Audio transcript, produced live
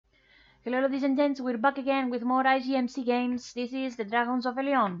Hello ladies and gents, we're back again with more IGMC games. This is the Dragons of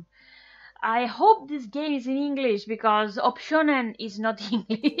Elion. I hope this game is in English because Optionen is not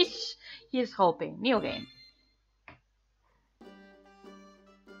English. Here's hoping. New game.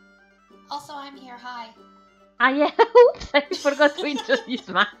 Also, I'm here. Hi. Yeah, oops, I forgot to introduce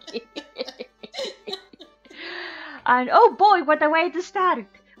Maki. And oh boy, what a way to start.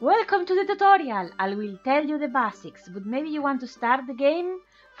 Welcome to the tutorial. I will tell you the basics, but maybe you want to start the game?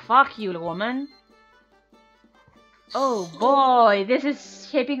 Fuck you, woman. Oh boy, this is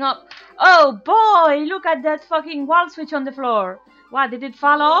shaping up. Oh boy, look at that fucking wall switch on the floor. What, did it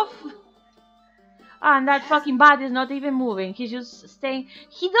fall off? And that fucking bat is not even moving. He's just staying.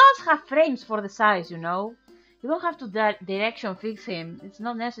 He does have frames for the size, you know. You don't have to direction fix him. It's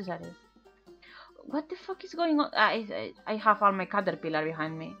not necessary. What the fuck is going on? I have all my caterpillar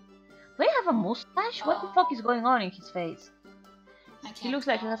behind me. Do I have a mustache? What the fuck is going on in his face? He looks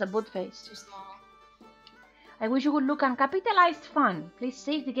like he has a butt face. Too small. I wish you would look on capitalized fun. Please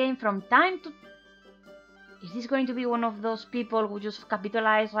save the game from time to... Is this going to be one of those people who just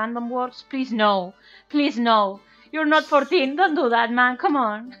capitalize random words? Please no. Please no. You're not 14. Don't do that, man. Come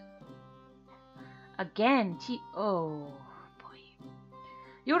on. Again. Oh, boy.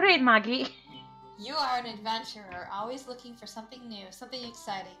 You read, Maggie. You are an adventurer, always looking for something new, something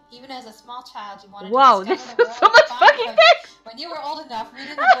exciting. Even as a small child, you wanted wow, to this discover the world. is so much fucking text! When you were old enough,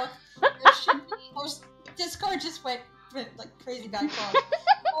 reading the book, your shipping, Discord just went like crazy back forth.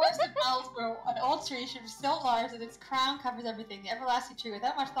 Forests and mountains grow an old tree, so large that its crown covers everything. The everlasting tree. With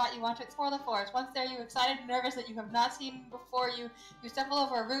that much thought, you want to explore the forest. Once there, you excited and nervous that you have not seen before you. You stumbled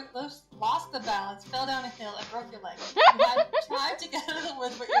over a root, lost the balance, fell down a hill, and broke your leg. You had tried to get out of the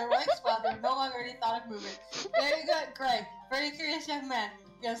woods, but your legs swelled. There was no longer any thought of moving. There you go, Greg. Very curious young man.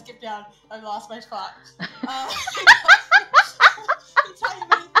 You gotta skip down. I lost my spot. He taught you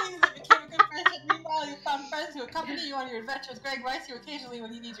many things and became a good friend. Meanwhile, you found friends who accompany you on your adventures. Greg writes you occasionally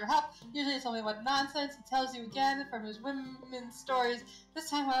when he needs your help. Usually it's only one nonsense. He tells you again from his women's stories. This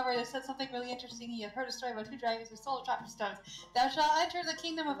time, however, he said something really interesting. He had heard a story about two dragons who stole a trap of stones. Thou shalt enter the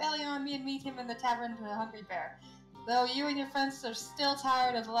kingdom of Elion and meet him in the tavern to the Hungry Bear. Though you and your friends are still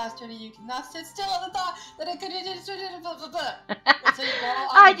tired of the last journey, you cannot sit still at the thought that it could blah, blah, blah. So you go on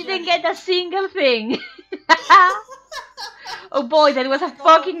I didn't get a single thing. Oh boy, that was a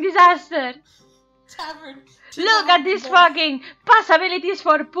fucking disaster. Tavern. Look at this fucking possibilities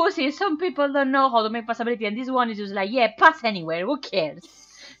for pussies. Some people don't know how to make possibility, and this one is just like, yeah, pass anywhere, who cares?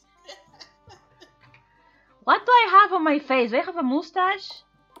 What do I have on my face? Do I have a mustache?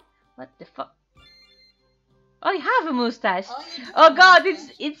 What the fuck? Oh, I have a mustache. Oh god,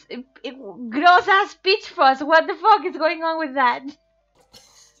 it's gross ass peach fuzz. What the fuck is going on with that?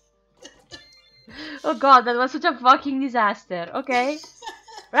 Oh god, that was such a fucking disaster. Okay.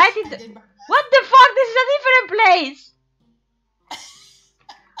 Right into... What the fuck? This is a different place!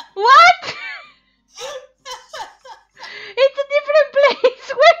 What? It's a different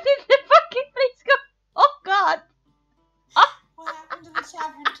place! Where did the fucking place go? Oh god! Oh. What happened to the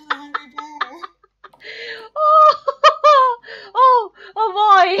tavern to the Hungry Bear? Oh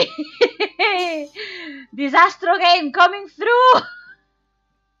boy! Disastro game coming through!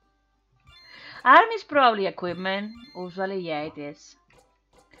 Arm is probably equipment. Usually, yeah, it is.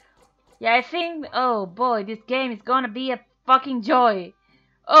 Yeah, I think... Oh boy, this game is gonna be a fucking joy.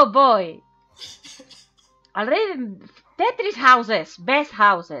 Oh boy. Already... Tetris houses. Best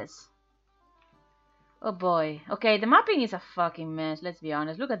houses. Oh boy. Okay, the mapping is a fucking mess, let's be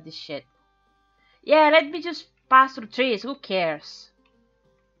honest. Look at this shit. Yeah, let me just pass through trees. Who cares?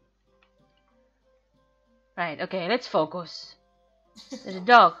 Right, okay, let's focus. There's a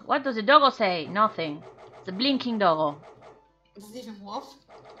dog. What does the doggo say? Nothing. It's a blinking doggo. Does it even wolf?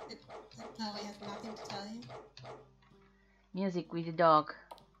 No, it has nothing to tell you. Music with the dog.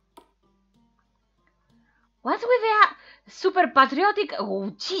 What's with the super patriotic? Oh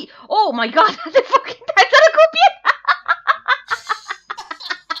gee! Oh my god! The fucking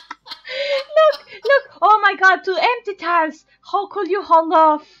Look! Oh my god! 2 empty tiles. How could you hold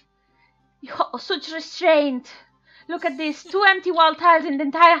off? Such restraint. Look at this. 2 empty wall tiles in the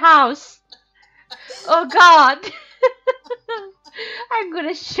entire house. Oh god! I'm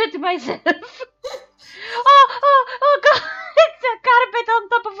gonna shoot myself. Oh god! It's a carpet on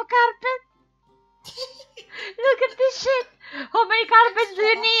top of a carpet. Look at this shit. How many carpets do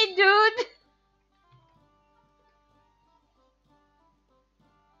you need, dude?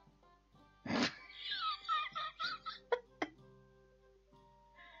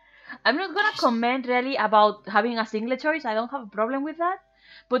 I'm not gonna comment really about having a single choice. I don't have a problem with that.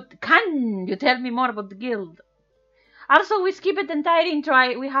 But can you tell me more about the guild? Also, we skip the entire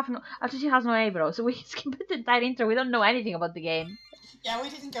intro. We have no. Actually, she has no eyebrows, so we skip the entire intro. We don't know anything about the game. Yeah, we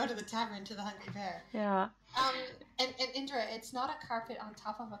didn't go to the tavern to the Hungry Bear. Yeah. And Indra, it's not a carpet on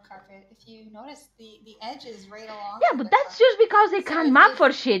top of a carpet. If you notice, the edge is right along. Yeah, but that's just because they can't map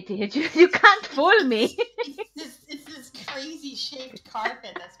for shit. You can't fool me. It's this crazy shaped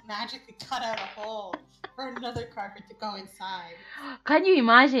carpet that's magically cut out a hole for another carpet to go inside. Can you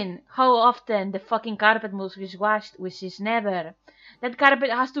imagine how often the fucking carpet moves is washed, which is never? That carpet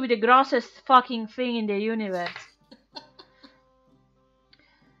has to be the grossest fucking thing in the universe.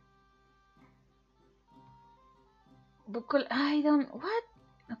 But I don't. What?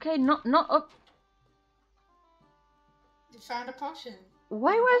 Okay, no. You found a potion.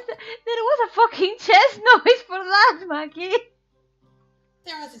 Why was there was a fucking chest noise for that, Maki?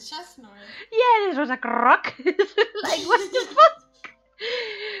 There was a chest noise. Yeah, there was a crock. Like, what the fuck?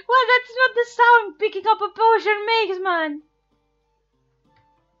 Well, that's not the sound picking up a potion makes, man.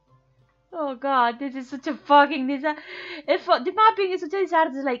 Oh god, this is such a fucking disaster. The mapping is such a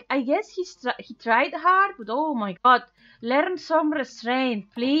disaster. Like, I guess he tried hard, but oh my god, learn some restraint,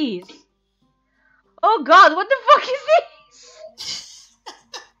 please. Oh god, what the fuck is this?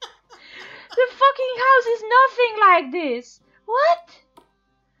 The fucking house is nothing like this. What?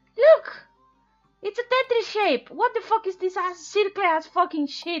 Look, it's a Tetris shape. What the fuck is this ass circle ass fucking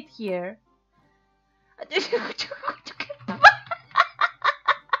shit here? What the fuck?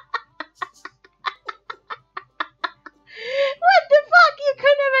 You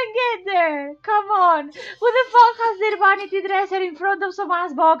couldn't even get there. Come on. Who the fuck has their vanity dresser in front of some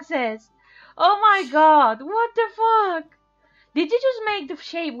ass boxes? Oh my god. What the fuck? Did you just make the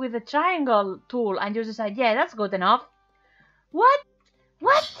shape with the triangle tool and you decide, yeah, that's good enough? What?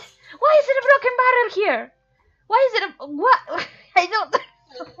 What? Why is there a broken barrel here? Why is it a... What? I don't...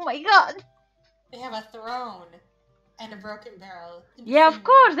 Oh my god. They have a throne and a broken barrel. Yeah, of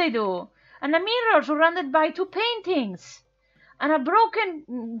course they do. And a mirror surrounded by two paintings. And a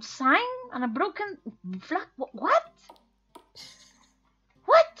broken sign? And a broken flag? What?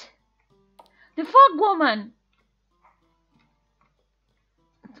 What? The fog woman.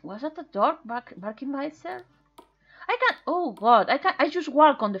 Was that a dog barking by itself? I can't. Oh god, I can't. I just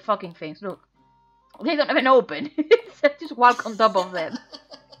walk on the fucking things. Look, they don't even open. I just walk on top of them.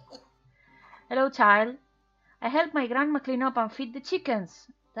 Hello, child. I helped my grandma clean up and feed the chickens.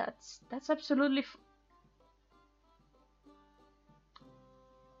 That's absolutely.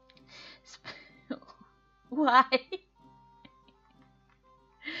 Why?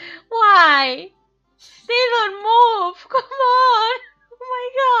 Why? They don't move. Come on. Oh my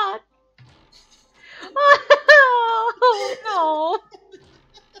god. Oh no.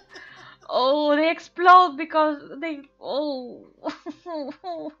 Oh, they explode because they. Oh.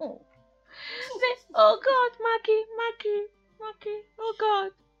 Oh god, Maki. Oh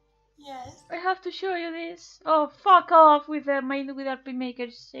god. Yes. I have to show you this. Oh, fuck off with RP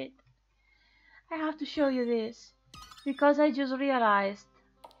Maker shit. I have to show you this because I just realized.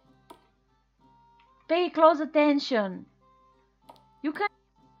 Pay close attention. You can,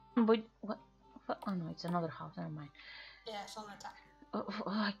 but what? Oh no, it's another house. Never mind. Yeah, it's on attack. Oh,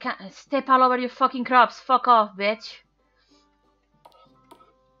 I can't step all over your fucking crops. Fuck off, bitch.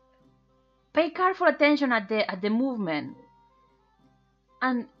 Pay careful attention at the movement.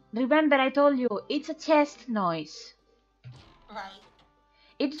 And remember, I told you it's a chest noise. Right.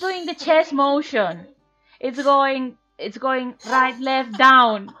 It's doing the chest motion. It's going right, left,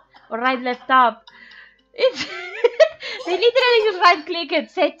 down, or right, left, up. It's they literally just right click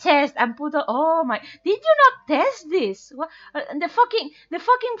it, say chest, and put a, oh my, did you not test this? What? The fucking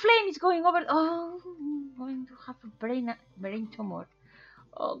flame is going over. Oh, I'm going to have a brain tumor.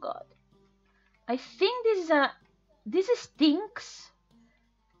 Oh god. I think this stinks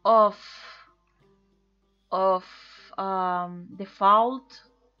of default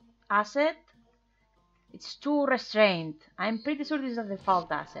asset. It's too restrained. I'm pretty sure this is a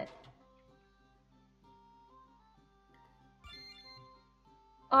default asset.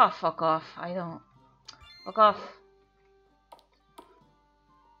 Oh, fuck off. I don't. Fuck off.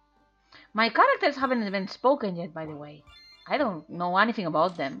 My characters haven't even spoken yet, by the way. I don't know anything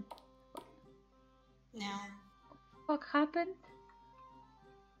about them. No. What happened?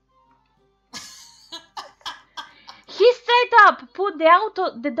 He straight up put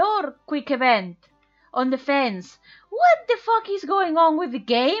the door quick event on the fence. What the fuck is going on with the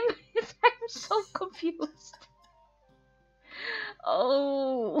game? I'm so confused.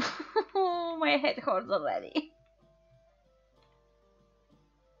 Oh, my head hurts already.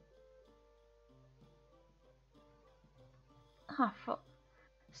 Ah, fuck.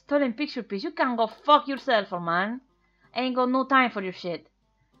 Stolen picture, please. You can go fuck yourself, man. I ain't got no time for your shit.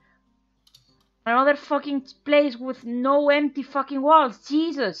 Another fucking place with no empty fucking walls.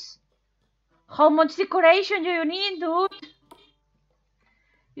 Jesus. How much decoration do you need, dude?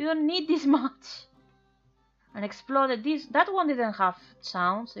 You don't need this much. And exploded this. That one didn't have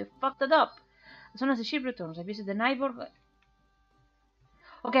sounds. They fucked it up. As soon as the ship returns, I visit the neighborhood.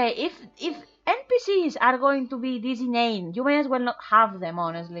 Okay, if NPCs are going to be this inane, you may as well not have them,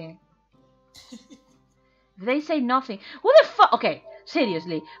 honestly. If they say nothing, who the fuck? Okay,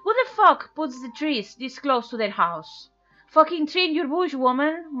 seriously, who the fuck puts the trees this close to their house? Fucking tree in your bush,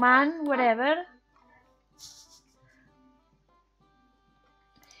 woman, man, whatever.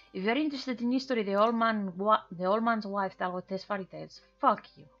 If you're interested in history, the old man's wife tells fairy tales. Fuck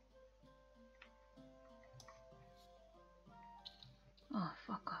you. Oh,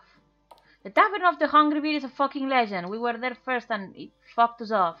 fuck off. The Tavern of the Hungry Bear is a fucking legend. We were there first and it fucked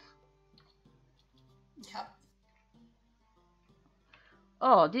us off. Yep.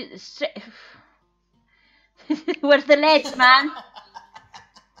 Oh, this where's the ledge, man?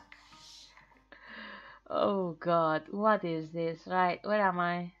 Oh god, what is this? Right, where am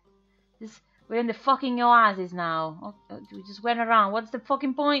I? We're in the fucking oasis now. Oh, we just went around. What's the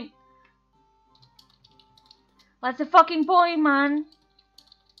fucking point? What's the fucking point, man?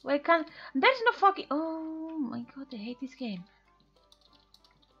 Why can't... There's no fucking... Oh my god, I hate this game.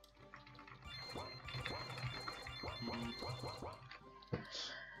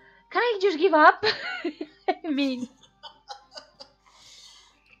 Can I just give up? I mean...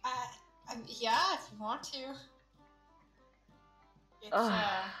 yeah, if you want to. It's,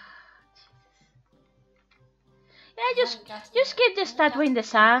 yeah, just keep the statue in the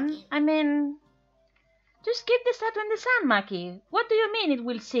sun. I mean... Just keep the statue in the sun, Maki. What do you mean it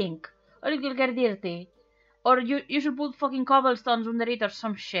will sink? Or it will get dirty? Or you should put fucking cobblestones under it or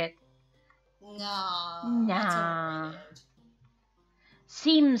some shit. No. Nah.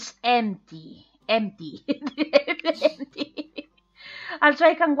 Seems empty. Empty. Empty. Also,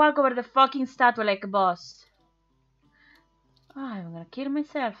 I can walk over the fucking statue like a boss. Oh, I'm gonna kill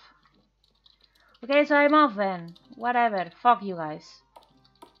myself. Okay, so I'm off then. Whatever. Fuck you guys.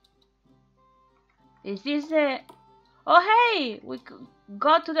 Is this the... Oh, hey! We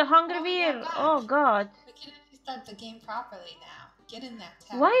got to the Hungry Bear. Oh, God. We can start the game properly now. Get in that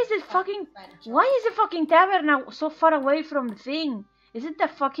tavern. Why is it fucking... Why is the fucking tavern now so far away from the thing? Is it the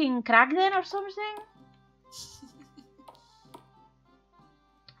fucking crack den or something?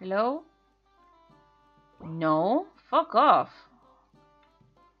 Hello? No? Fuck off.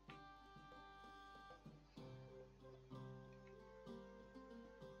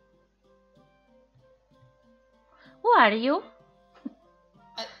 Who are you?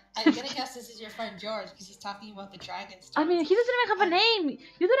 I'm gonna guess this is your friend George because he's talking about the dragons. I mean, he doesn't even have a name.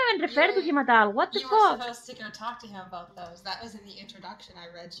 You don't even refer to him at all. What the fuck? You were supposed to go talk to him about those. That was in the introduction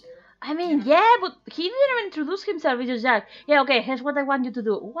I read you. I mean, yeah, but he didn't even introduce himself. He just like, yeah, okay, here's what I want you to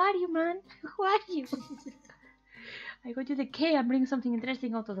do. Who are you, man? Who are you? I go to the cave and bring something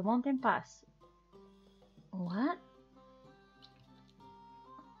interesting out of the mountain pass. What?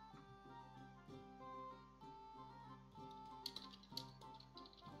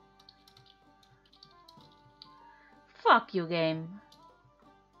 Fuck you, game.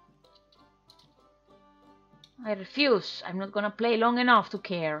 I refuse. I'm not gonna play long enough to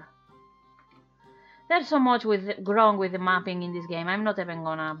care. There's so much wrong with the mapping in this game. I'm not even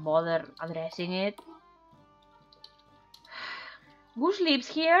gonna bother addressing it. Who sleeps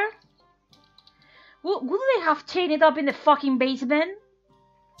here? Who do they have chained it up in the fucking basement?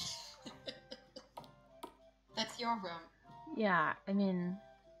 That's your room. Yeah, I mean...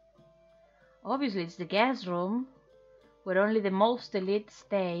 Obviously it's the guest room. Where only the most elite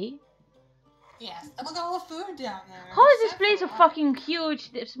stay. Yes, and look at all the food down there. How is this place so fucking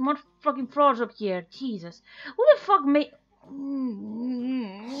huge? There's more fucking floors up here. Jesus. Who the fuck made...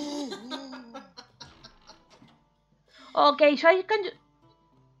 Okay, so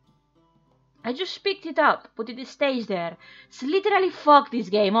I just picked it up, put it stays there. It's literally fuck this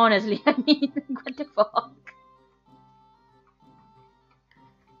game, honestly. I mean, what the fuck?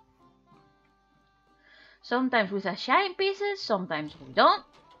 Sometimes we shine pieces, sometimes we don't.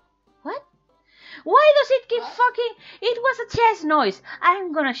 What? Why does it keep fucking... It was a chest noise.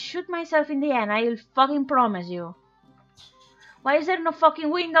 I'm gonna shoot myself in the end, I'll fucking promise you. Why is there no fucking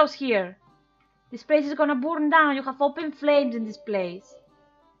windows here? This place is gonna burn down. You have open flames in this place.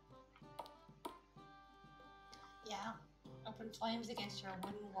 Yeah, open flames against your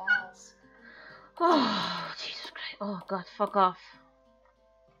wooden walls. Oh, Jesus Christ. Oh, God, fuck off.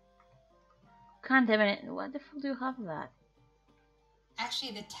 Can't even... What the fuck do you have that?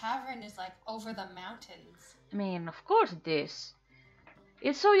 Actually, the tavern is like over the mountains. I mean, of course it is.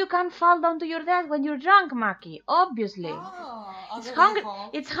 It's so you can't fall down to your death when you're drunk, Maki. Obviously. Oh, It's hungry.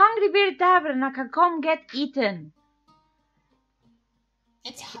 It's Hungry Bear Tavern. I can come get eaten.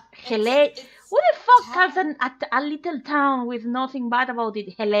 Who the fuck calls a little town with nothing bad about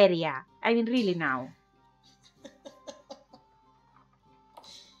it Hilaria? I mean, really now.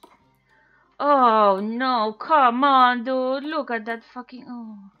 Oh no, come on, dude. Look at that fucking...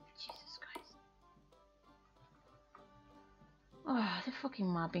 Oh, Jesus Christ. Oh, the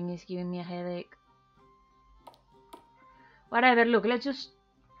fucking mapping is giving me a headache. Whatever, look, let's just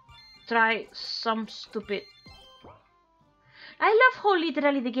try some stupid... I love how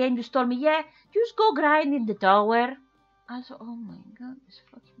literally the game just told me, yeah, just go grind in the tower. Also, oh my god, this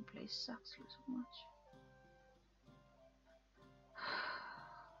fucking place sucks so much.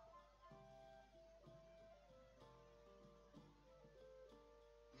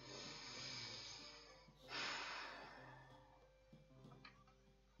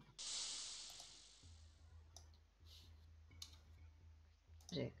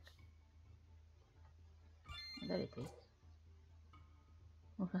 There it is.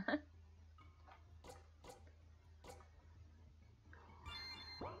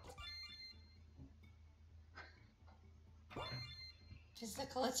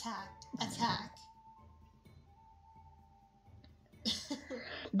 Physical attack.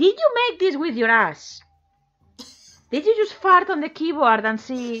 Did you make this with your ass? Did you just fart on the keyboard and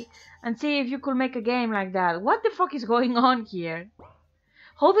see if you could make a game like that? What the fuck is going on here?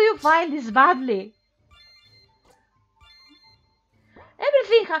 How do you file this badly?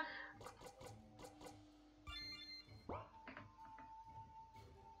 Everything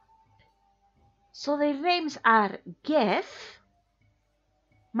So the names are Geth,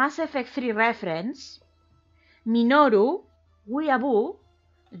 Mass Effect 3 reference, Minoru, Weeaboo,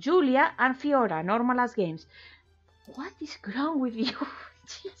 Julia, and Fiora, normal as games. What is wrong with you?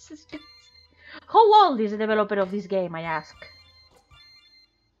 Jesus Christ. How old is the developer of this game, I ask?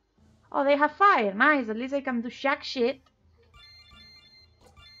 Oh, they have fire. Nice, at least I can do shack shit.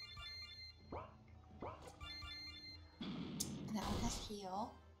 That one has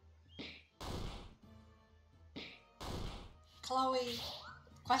heal. Chloe,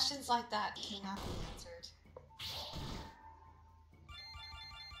 questions like that cannot be answered.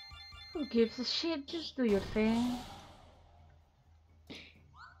 Who gives a shit? Just do your thing.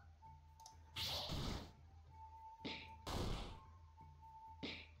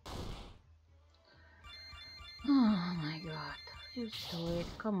 Oh my god. Just do it.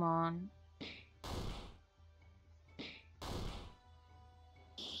 Come on.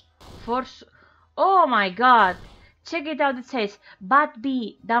 Force. Oh my god. Check it out. It says, but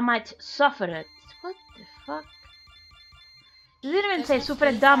B damage suffered. What the fuck? It didn't even say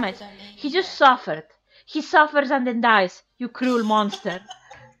suffered damage. He just suffered. He suffers and then dies. You cruel monster.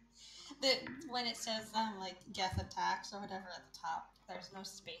 When it says like Geth attacks or whatever at the top, there's no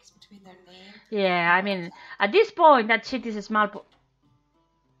space between their name. Yeah, I mean, at this point, that shit is a small What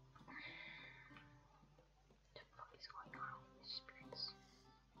the fuck is going on with this place?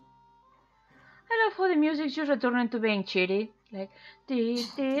 I love how the music's just returning to being cheaty. Like,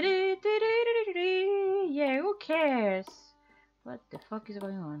 yeah, who cares? What the fuck is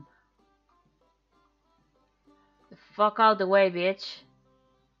going on? The fuck out the way, bitch.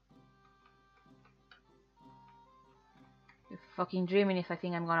 You're fucking dreaming if I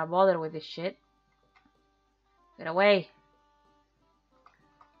think I'm gonna bother with this shit. Get away.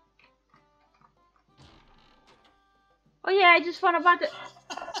 Oh yeah, I just found about it.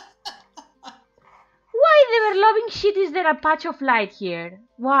 Why they were loving shit? Is there a patch of light here?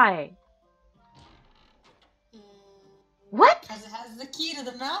 Why? What? Because it has the key to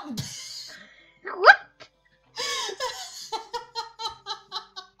the mountain. What?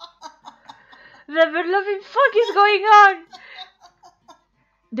 The loving fuck is going on?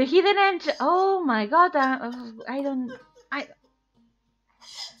 The hidden entrance. Oh my god! I don't.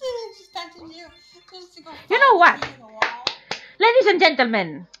 You know what? Ladies and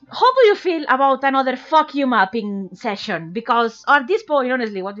gentlemen, how do you feel about another fuck you mapping session? Because at this point,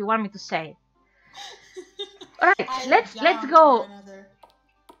 honestly, what do you want me to say? Alright, let's go.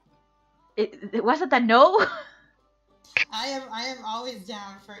 Was it a no? I am always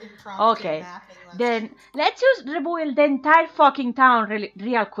down for impromptu mapping. Then let's just rebuild the entire fucking town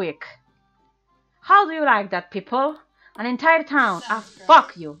real quick. How do you like that, people? An entire town.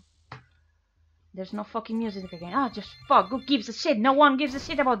 Fuck you. There's no fucking music again. Ah, just fuck. Who gives a shit? No one gives a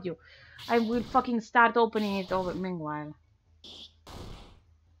shit about you. I will fucking start opening it over meanwhile.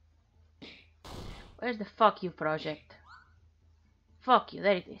 Where's the fuck you project? Fuck you,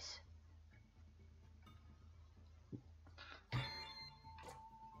 there it is.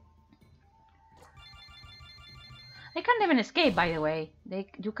 They can't even escape, by the way.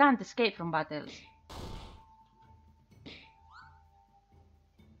 You can't escape from battles.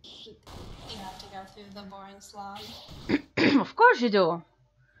 You have to go through the boring slog. Of course you do.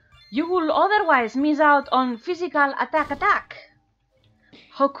 You will otherwise miss out on physical attack.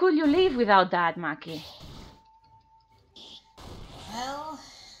 How could you live without that, Maki? Well,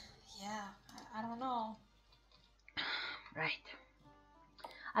 yeah, I don't know. Right.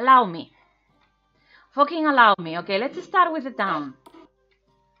 Allow me. Fucking allow me. Okay, let's start with the town.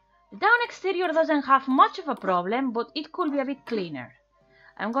 The town exterior doesn't have much of a problem, but it could be a bit cleaner.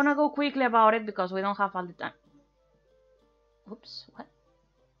 I'm gonna go quickly about it because we don't have all the time. Oops, what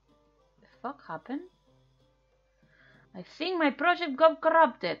the fuck happened? I think my project got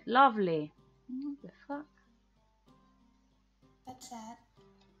corrupted. Lovely. What the fuck? That's sad.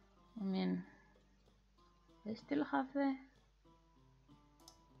 I mean, they still have the...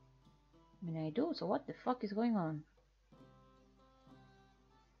 I mean, I do, so what the fuck is going on?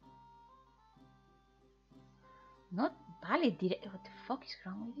 Not valid direct... What the fuck is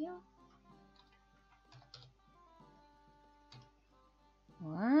wrong with you?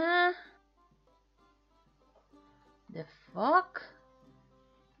 What? The fuck?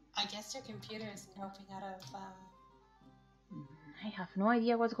 I guess your computer is coping out of, I have no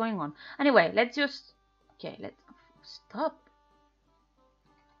idea what's going on. Anyway, let's just... Okay, let's... Stop.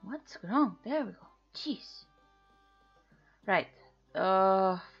 What's wrong? There we go. Jeez. Right.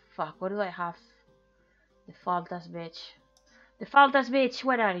 Fuck, what do I have? Default as bitch. Default as bitch,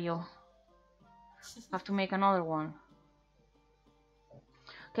 where are you? Have to make another one.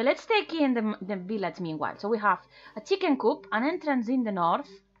 Okay, let's take in the village meanwhile. So we have a chicken coop, an entrance in the north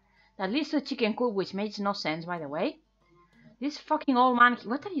that leads to a chicken coop, which makes no sense, by the way. This fucking old man,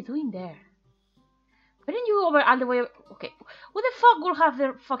 what are you doing there? Why didn't you go over all the way? Okay, who the fuck will have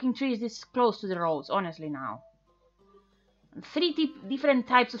their fucking trees this close to the roads, honestly now? And three different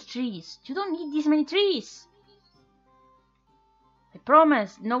types of trees. You don't need this many trees. I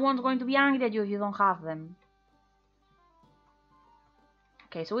promise, no one's going to be angry at you if you don't have them.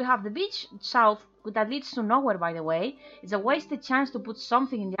 Okay, so we have the beach south that leads to nowhere, by the way. It's a wasted chance to put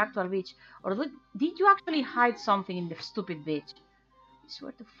something in the actual beach. Or did you actually hide something in the stupid beach? I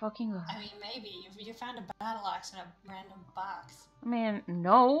swear to fucking God. I mean, maybe. If you found a battle axe in a random box. I mean,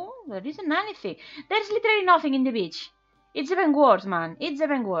 no, there isn't anything. There's literally nothing in the beach. It's even worse, man. It's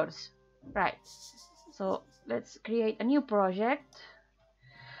even worse. Right. So, let's create a new project.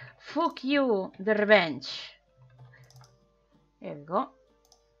 Fuck you, the revenge. There we go.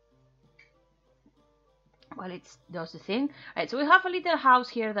 Well, it does the thing. Right, so we have a little house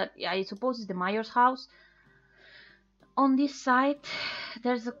here that I suppose is the mayor's house. On this side,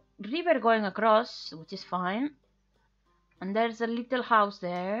 there's a river going across, which is fine. And there's a little house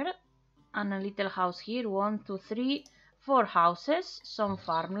there. And a little house here. 1, 2, 3, 4 houses. Some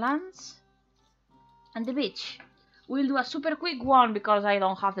farmlands. And the beach. We'll do a super quick one because I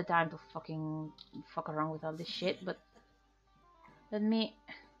don't have the time to fucking fuck around with all this shit. But let me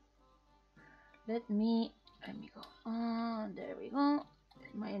go. There we go.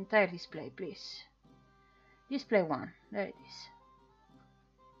 My entire display, please. Display 1. There it is.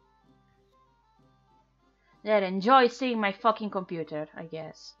 There, enjoy seeing my fucking computer, I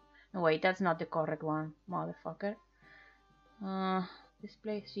guess. No, wait, that's not the correct one, motherfucker.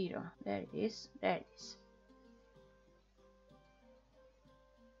 Display 0. There it is. There it is.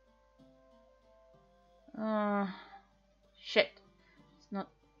 Shit. It's not...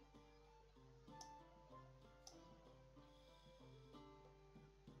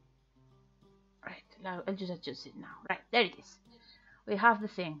 Right, I'll just adjust it now. Right, there it is. We have the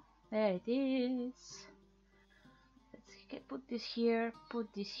thing. There it is. Let's put this here,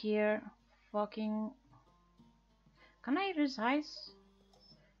 put this here. Fucking... Can I resize?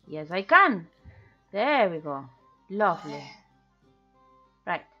 Yes, I can. There we go. Lovely.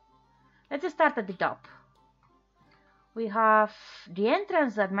 Right. Let's start at the top. We have the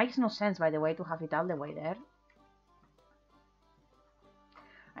entrance that makes no sense, by the way, to have it all the way there.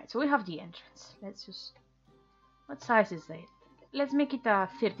 Right, so we have the entrance. Let's just... What size is that? Let's make it a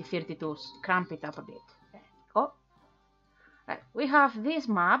 30-30 to cramp it up a bit. There we go. Right, we have this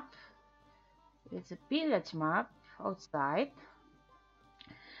map. It's a village map outside.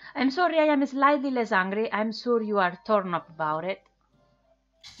 I'm sorry, I am slightly less angry. I'm sure you are torn up about it.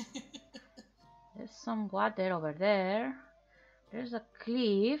 There's some water over there. There's a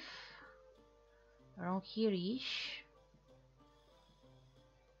cliff around here-ish.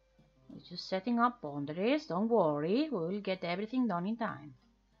 We're just setting up boundaries. Don't worry, we will get everything done in time.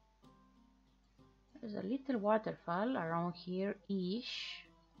 There's a little waterfall around here-ish.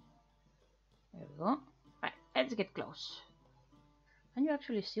 There we go. Right, let's get close. Can you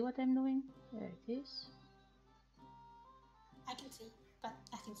actually see what I'm doing? There it is. I can see, but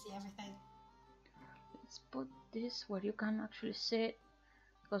I can see everything. Let's put this where you can actually see it,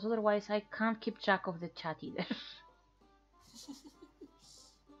 because otherwise I can't keep track of the chat either.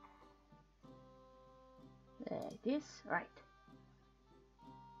 There it is. Right.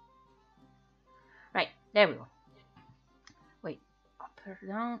 Right, there we go. Wait, up or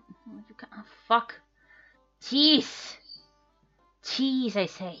down? You can oh, fuck. Jeez! Jeez, I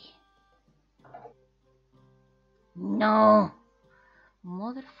say. No!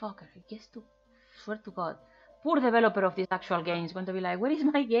 Motherfucker, I guess to swear to God. Poor developer of this actual game is going to be like, where is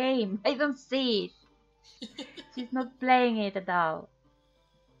my game? I don't see it. She's not playing it at all.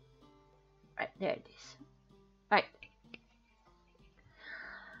 Right, there it is. Right.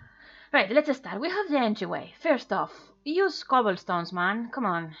 Right, let's start. We have the entryway. First off, use cobblestones, man. Come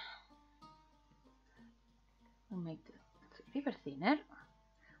on. We'll make the river thinner.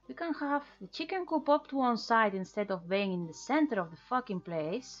 We can have the chicken coop up to one side instead of being in the center of the fucking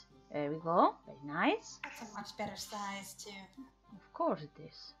place. There we go. Very nice. That's a much better size, too. Of course it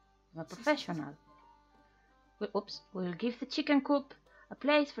is. I'm a professional. Oops. We'll give the chicken coop a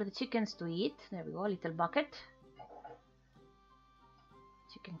place for the chickens to eat. There we go. A little bucket.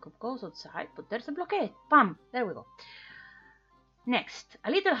 Chicken coop goes outside, but there's a blockade. Bam! There we go. Next, a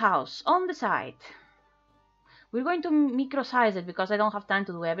little house on the side. We're going to micro-size it because I don't have time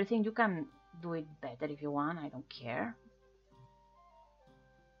to do everything. You can do it better if you want. I don't care.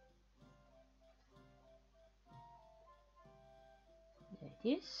 There it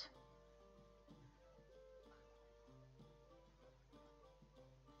is.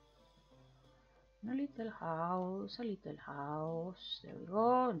 A little house, a little house. There we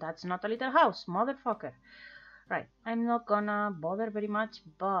go. That's not a little house, motherfucker. Right, I'm not gonna bother very much,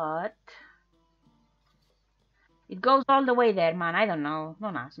 but it goes all the way there, man. I don't know.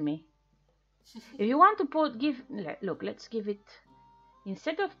 Don't ask me. If you want to look, let's give it,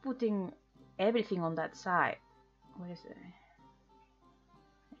 instead of putting everything on that side, where is it?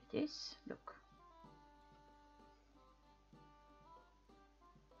 There it is. Look.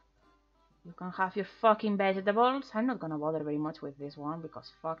 You can have your fucking vegetables. I'm not gonna bother very much with this one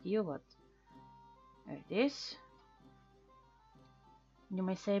because fuck you, but there it is. You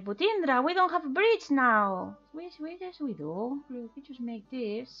may say, but Indra, we don't have a bridge now. Yes, we do. Look, we just make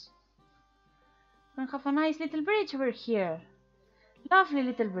this. We can have a nice little bridge over here. Lovely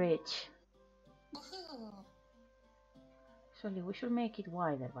little bridge. Actually, we should make it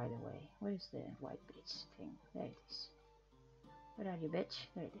wider, by the way. Where is the white bridge thing? There it is. Where are you, bitch?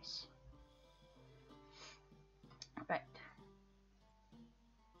 There it is. Right.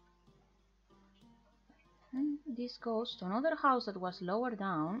 And this goes to another house that was lower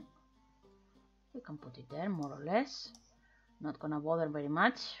down. We can put it there, more or less. Not gonna bother very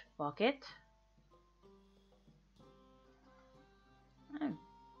much. Fuck it.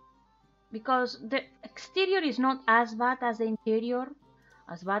 Because the exterior is not as bad as the interior.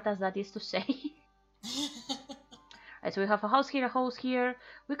 As bad as that is to say. Right, so we have a house here, a house here.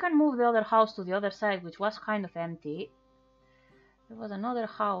 We can move the other house to the other side, which was kind of empty. There was another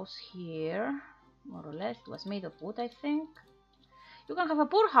house here. More or less, it was made of wood, I think. You can have a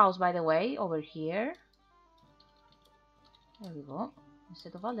poor house, by the way, over here. There we go.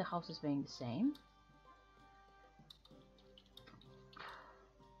 Instead of all the houses being the same.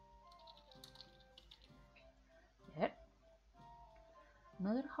 There.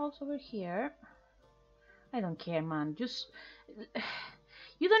 Another house over here. I don't care, man. Just...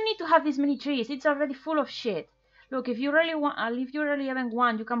 You don't need to have this many trees. It's already full of shit. Look, if you really want, if you really even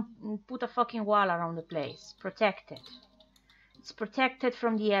want, you can put a fucking wall around the place. Protected. It's protected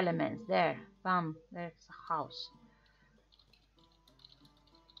from the elements. There. Bam. There's a house.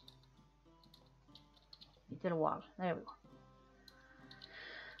 Little wall. There we go.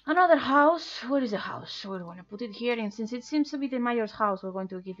 Another house. Where is the house? We're going to put it here. And since it seems to be the mayor's house, we're going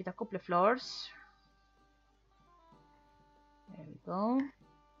to give it a couple of floors. There we go.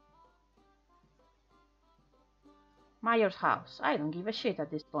 Mayor's house. I don't give a shit at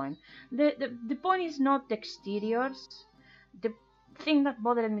this point. The point is not the exteriors. The thing that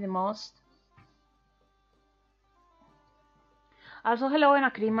bothered me the most. Also, hello,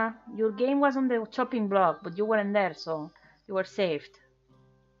 Enakrima. Your game was on the chopping block, but you weren't there, so you were saved.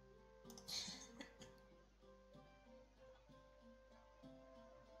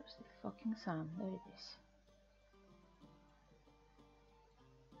 Where's the fucking sun? There it is.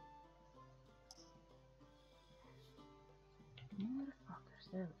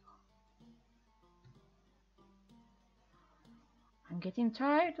 myself. I'm getting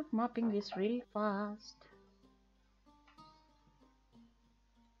tired of mapping this really fast.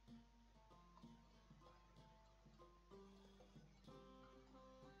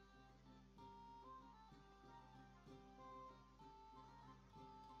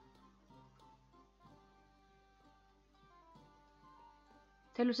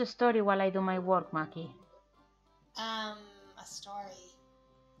 Tell us a story while I do my work, Maki. A story.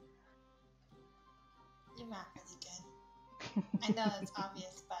 You map really good. I know it's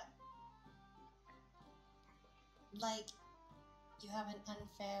obvious, but like you have an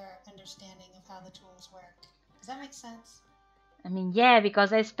unfair understanding of how the tools work. Does that make sense? I mean, yeah,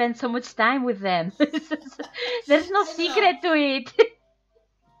 because I spend so much time with them. There's no secret to it.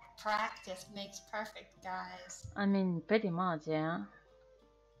 Practice makes perfect, guys. I mean, pretty much, yeah.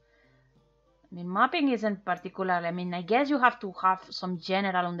 I mean, mapping isn't particular. I mean, I guess you have to have some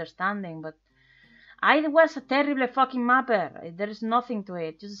general understanding, but I was a terrible fucking mapper. There is nothing to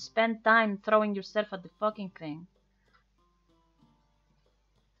it. Just spend time throwing yourself at the fucking thing.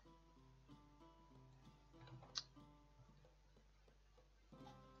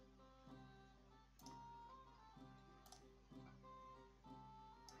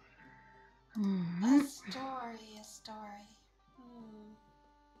 A story.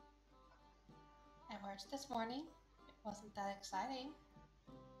 I worked this morning. It wasn't that exciting.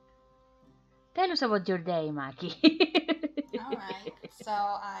 Tell us about your day, Maki. Alright, so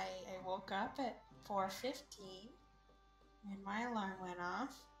I woke up at 4:15 and my alarm went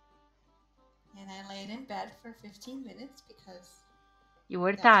off. And I laid in bed for 15 minutes because... You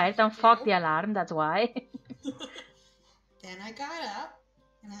were tired and fuck the alarm, that's why. Then I got up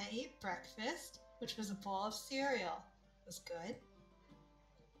and I ate breakfast, which was a bowl of cereal. It was good.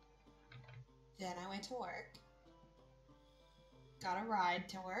 Then I went to work. Got a ride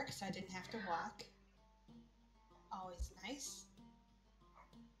to work so I didn't have to walk. Always nice.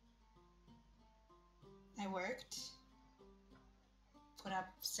 I worked. Put up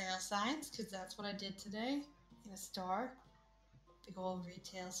sale signs because that's what I did today in a store. Big old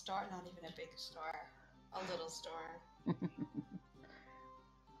retail store, not even a big store. A little store.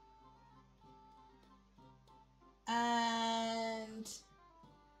 And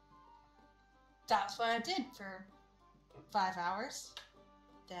that's what I did for 5 hours.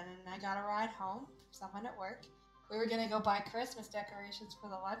 Then I got a ride home from someone at work. We were going to go buy Christmas decorations for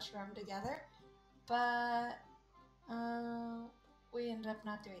the lunchroom together, but we ended up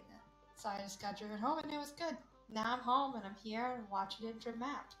not doing that. So I just got driven home and it was good. Now I'm home and I'm here and watching it from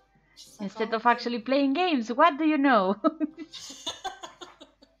map. Like instead of actually playing games, what do you know?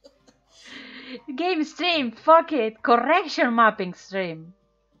 Game stream, fuck it, correction mapping stream.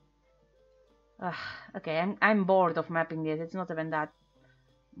 Ugh, okay, I'm bored of mapping this. It's not even that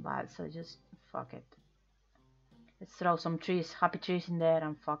bad, so just fuck it. Let's throw some trees, happy trees in there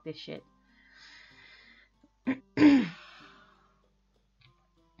and fuck this shit.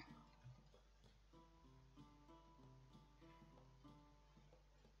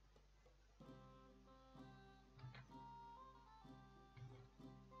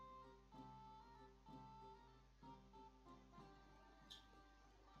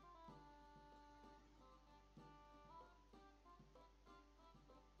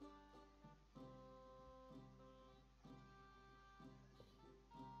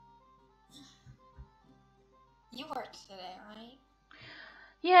 You worked today, right?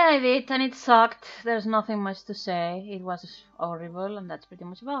 Yeah, I did, and it sucked. There's nothing much to say. It was horrible, and that's pretty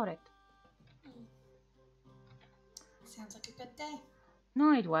much about it. Sounds like a good day.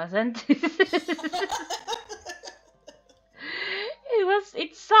 No, it wasn't.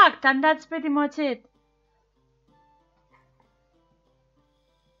 It sucked, and that's pretty much it.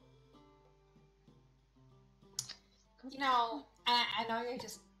 You know, I know you're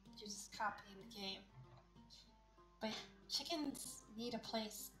just copying the game, but chickens need a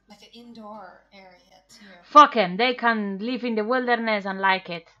place, like an indoor area too. Fuck them. They can live in the wilderness and like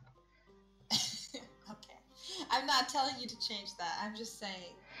it. Okay. I'm not telling you to change that. I'm just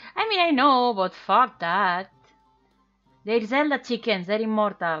saying. I mean, I know, but fuck that. They're Zelda chickens. They're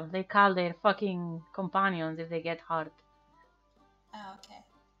immortal. They call their fucking companions if they get hurt. Oh, okay.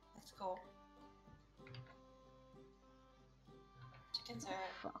 That's cool. Chickens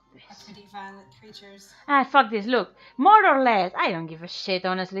are pretty violent creatures. Ah, fuck this. Look, more or less, I don't give a shit,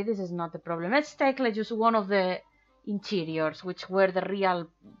 honestly. This is not the problem. Let's take like just one of the interiors, which were the real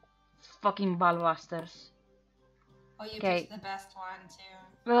fucking ballbusters. Oh, you picked the best one,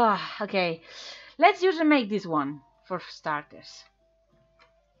 too. Ugh, okay. Let's usually make this one, for starters.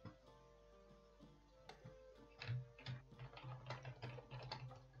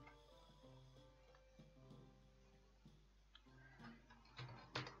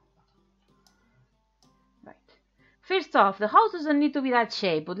 First off, the house doesn't need to be that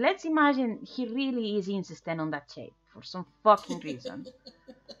shape, but let's imagine he really is insistent on that shape for some fucking reason.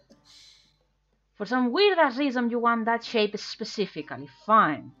 For some weird ass reason you want that shape specifically,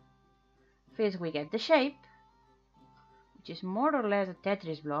 fine. First we get the shape, which is more or less a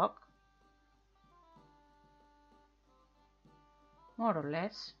Tetris block. More or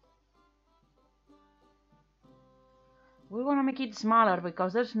less. We're gonna make it smaller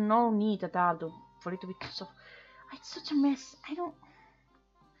because there's no need at all for it to be so... It's such a mess. I don't...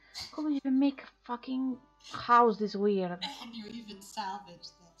 How would you even make a fucking house this weird? Can you even salvage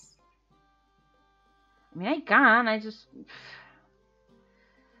this? I mean, I can, I just...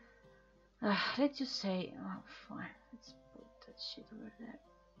 let's just say... Oh, fine. Let's put that shit over there.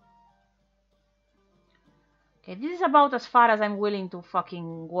 Okay, this is about as far as I'm willing to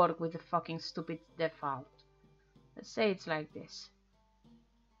fucking work with the fucking stupid default. Let's say it's like this.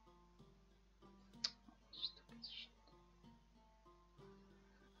 Stupid shit.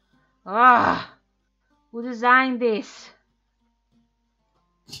 Ah! Who designed this?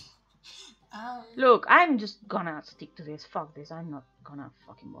 Look, I'm just gonna stick to this. Fuck this. I'm not gonna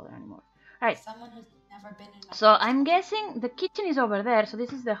fucking bother anymore. Right. Someone who's never been in. So I'm guessing the kitchen is over there. So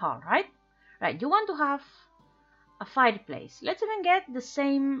this is the hall, right? Right. You want to have a fireplace. Let's even get the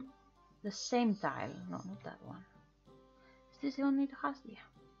same tile. No, not that one. Is this the only house? Yeah.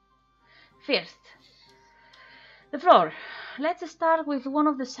 First, the floor. Let's start with one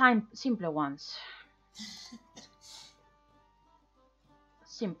of the simpler ones.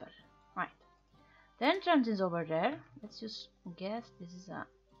 Simple. Right. The entrance is over there. Let's just guess this is a...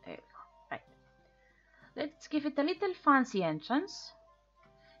 There we go. Right. Let's give it a little fancy entrance.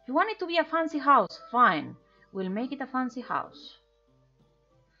 If you want it to be a fancy house, fine. We'll make it a fancy house.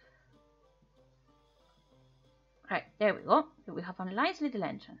 Right, there we go. We have a nice little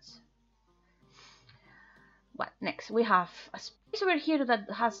entrance. What next? We have a space over here that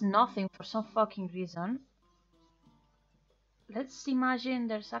has nothing for some fucking reason. Let's imagine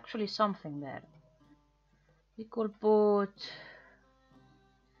there's actually something there. We could put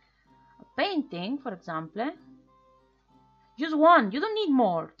a painting, for example. Just one. You don't need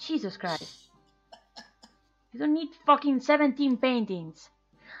more. Jesus Christ. You don't need fucking 17 paintings.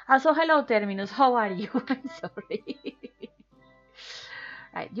 Also, hello Terminus, how are you? I'm sorry.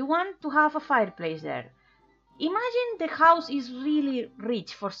 Right, you want to have a fireplace there. Imagine the house is really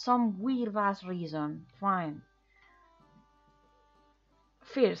rich for some weird ass reason. Fine.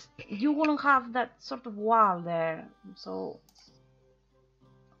 First, you wouldn't have that sort of wall there. So,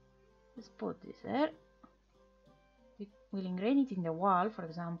 let's put this there. We'll ingrain it in the wall, for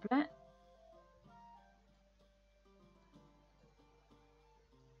example.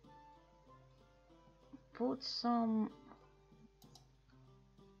 Put some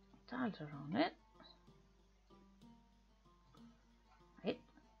tiles around it. Right.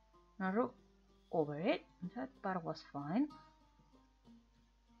 Now over it. That part was fine.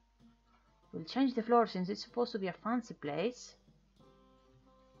 We'll change the floor since it's supposed to be a fancy place.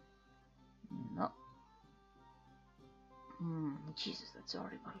 No. Jesus, that's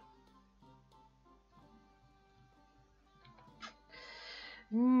horrible.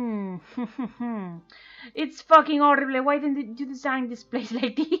 It's fucking horrible. Why didn't you design this place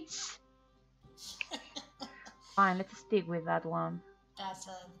like this? Fine, let's stick with that one. That's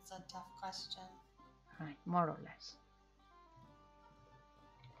a tough question. Right, more or less.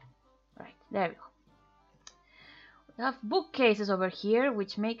 Right, there we go. We have bookcases over here,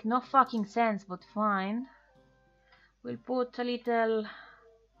 which make no fucking sense, but fine. We'll put a little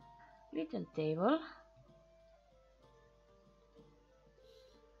table.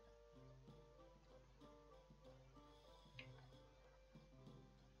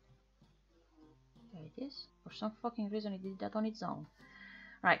 There it is. For some fucking reason it did that on its own.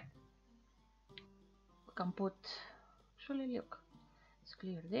 Right. We can put... Actually, look. Let's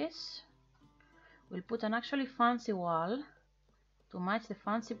clear this. We'll put an actually fancy wall to match the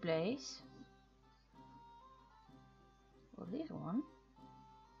fancy place. For this one.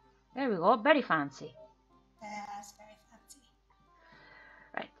 There we go. Very fancy. That's very fancy.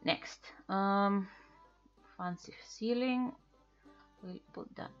 Right. Next. Fancy ceiling. We'll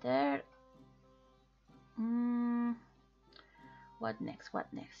put that there. What next?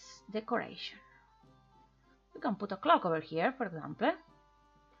 What next? Decoration. We can put a clock over here, for example.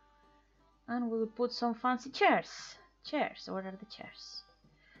 And we will put some fancy chairs. Chairs. Where are the chairs?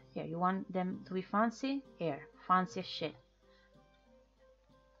 Here, you want them to be fancy? Here, fancy as shit.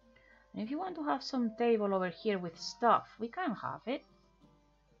 And if you want to have some table over here with stuff, we can have it.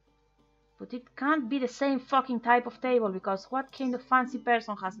 But it can't be the same fucking type of table, because what kind of fancy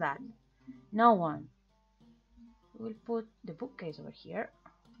person has that? No one. we'll put the bookcase over here.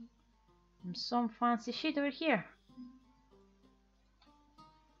 And some fancy shit over here.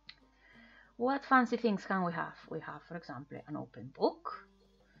 What fancy things can we have? We have, for example, an open book,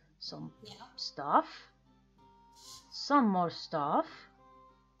 some stuff, some more stuff,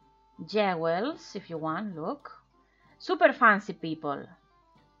 jewels if you want, look. Super fancy people.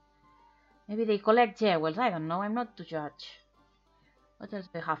 Maybe they collect jewels, I don't know, I'm not to judge. What else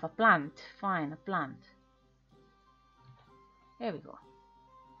do we have? A plant, fine, a plant. There we go.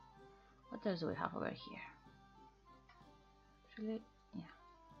 What else do we have over here? Actually, yeah.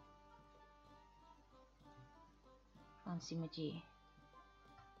 Fancy Magi.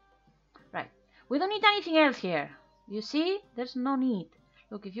 Right. We don't need anything else here. You see? There's no need.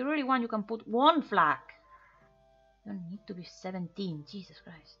 Look, if you really want, you can put one flag. You don't need to be 17. Jesus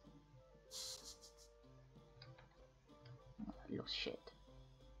Christ. Oh, that looks shit.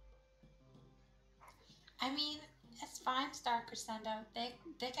 I mean, it's fine, Star Crescendo. They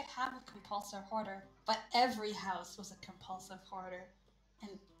could have a compulsive hoarder, but every house was a compulsive hoarder,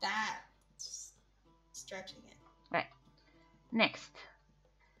 and that's stretching it. Right. Next.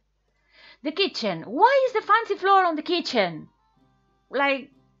 The kitchen. Why is the fancy floor on the kitchen? Like,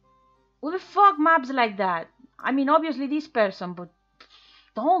 who the fuck maps like that? I mean, obviously this person, but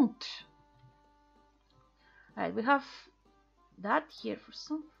don't. Right, we have that here for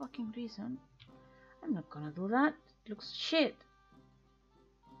some fucking reason. I'm not gonna do that. It looks shit.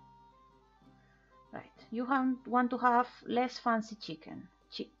 Right, you want to have less fancy kitchen,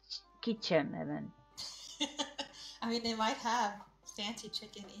 even. I mean, they might have fancy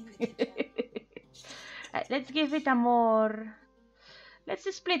chicken in the kitchen. Right, let's give it a more...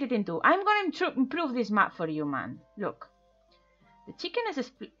 Let's split it in two. I'm going to improve this map for you, man. Look. The chicken is a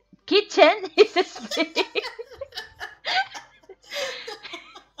split... Kitchen is a split.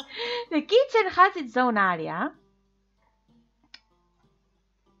 The kitchen has its own area.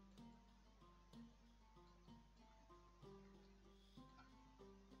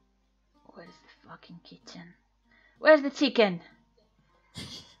 Where's the fucking kitchen? Where's the chicken?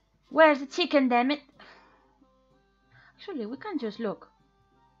 Where's the chicken, damn it? Actually, we can just look.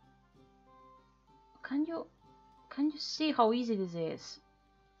 Can you see how easy this is?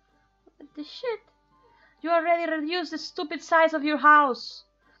 Look at this shit. You already reduced the stupid size of your house.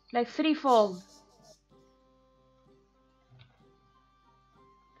 Like threefold.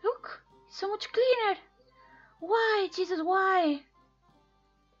 Look, it's so much cleaner. Why, Jesus, why?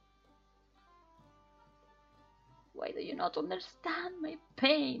 Why do you not understand my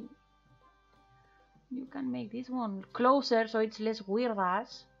pain? You can make this one closer so it's less weird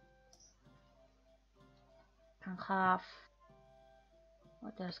ass. Can have...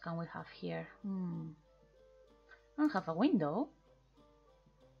 What else can we have here? I don't have a window.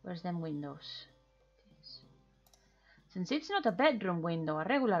 Where's them windows? Since it's not a bedroom window, a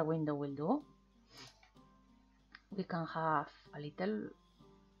regular window will do. We can have a little...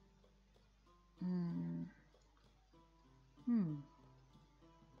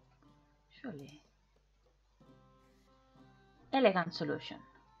 Surely. Elegant solution.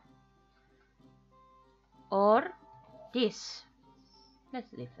 Or this.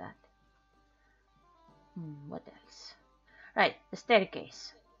 Let's leave that. What else? Right, the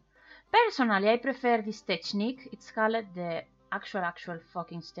staircase. Personally, I prefer this technique. It's called the actual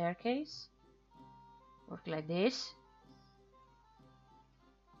fucking staircase. Work like this.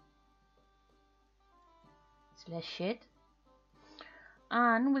 It's less shit.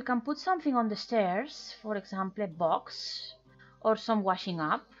 And we can put something on the stairs. For example, a box. Or some washing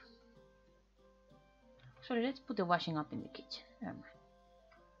up. Sorry, let's put the washing up in the kitchen. Never mind.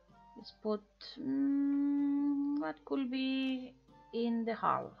 Let's put... what could be in the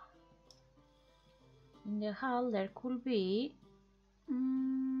hall? In the hall there could be...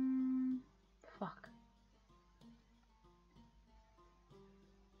 fuck.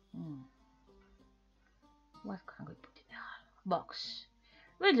 What can we put in the hall? Box.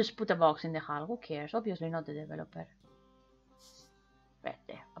 We'll just put a box in the hall. Who cares? Obviously not the developer. Right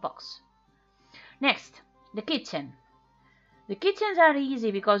there, a box. Next, the kitchen. The kitchens are easy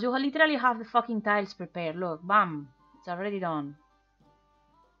because you literally have the fucking tiles prepared. Look, bam, it's already done.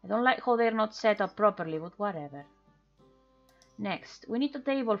 I don't like how they're not set up properly, but whatever. Next, we need a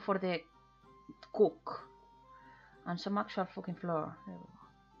table for the cook. And some actual fucking floor. There we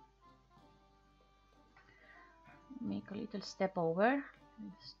go. Make a little step over.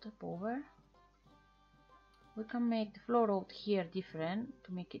 Step over. We can make the floor out here different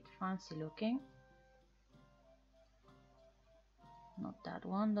to make it fancy looking. Not that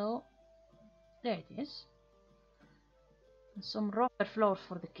one though. There it is. And some rubber floors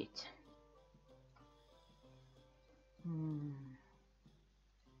for the kitchen. Hmm.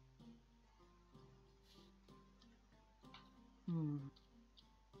 Hmm.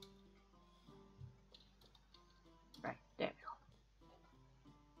 Right, there we go.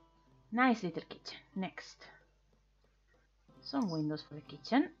 Nice little kitchen. Next. Some windows for the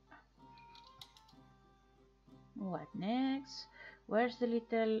kitchen. What next? Where's the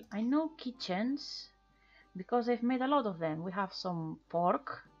little... I know kitchens because I've made a lot of them. We have some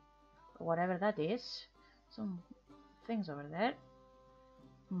pork, whatever that is. Some things over there.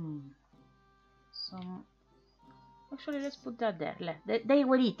 Some... Actually, let's put that there. They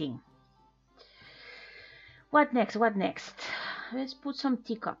were eating. What next? What next? Let's put some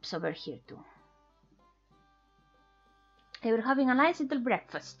teacups over here too. They were having a nice little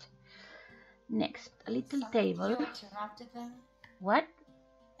breakfast. Next, a little table. You interrupted them? What?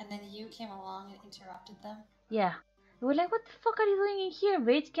 And then you came along and interrupted them? Yeah. They were like, what the fuck are you doing in here,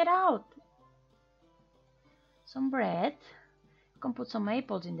 bitch? Get out. Some bread. You can put some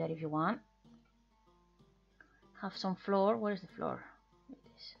maples in there if you want. Have some flour. Where's the flour? There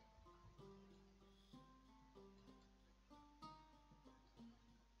it is.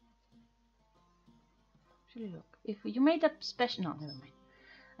 Actually, look. If you made a special... No, never mind.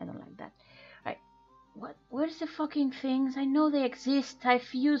 I don't like that. Right. What? Where's the fucking things? I know they exist.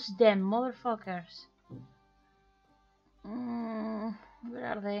 I've used them, motherfuckers. Where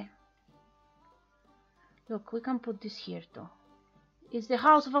are they? Look, we can put this here too. It's the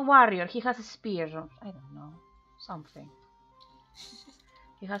house of a warrior. He has a spear. I don't know. Something.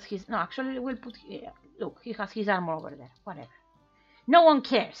 He has his... No, actually, we'll put... Yeah, look, he has his armor over there. Whatever. No one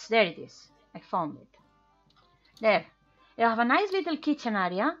cares. There it is. I found it. There. You have a nice little kitchen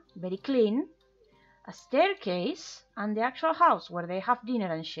area. Very clean. A staircase. And the actual house where they have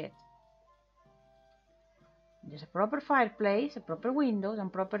dinner and shit. There's a proper fireplace, a proper windows,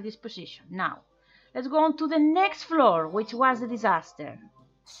 and proper disposition. Now, let's go on to the next floor, which was the disaster.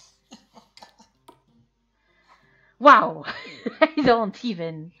 Wow! I don't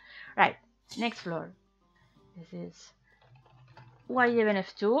even... Right, next floor. This is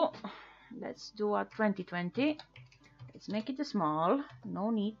IGMC2. Let's do a 2020. Let's make it a small.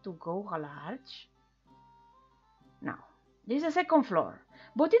 No need to go large. Now, this is the second floor.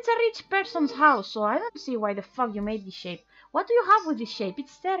 But it's a rich person's house, so I don't see why the fuck you made this shape. What do you have with this shape?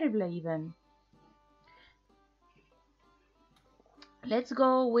 It's terrible even. Let's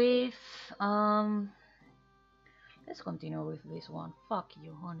go with... Let's continue with this one. Fuck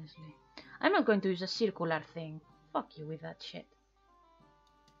you, honestly. I'm not going to use a circular thing. Fuck you with that shit.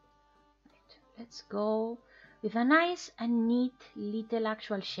 Right. Let's go with a nice and neat little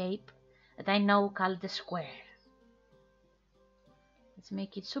actual shape that I know called the square. Let's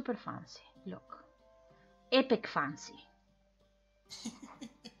make it super fancy. Look. Epic fancy.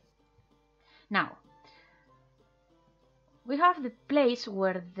 Now, we have the place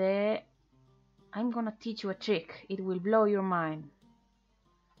where the... I'm gonna teach you a trick. It will blow your mind.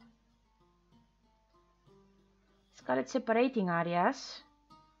 It's called separating areas.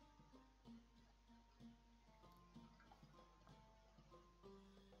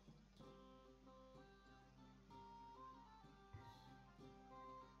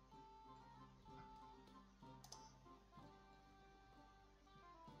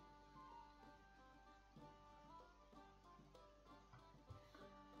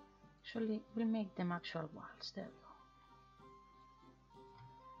 Actually, we'll make them actual walls. There we go.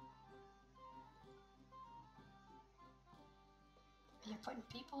 You're putting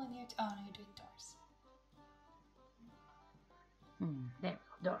people in here. Oh no, you're doing doors. There we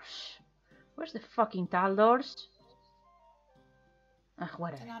go. Doors. Where's the fucking tile doors?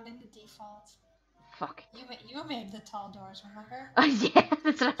 Whatever. They're not in the default. Fuck it. You made the tall doors, remember? Oh yeah,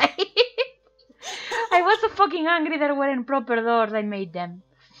 that's right. I was so fucking angry there weren't proper doors. I made them.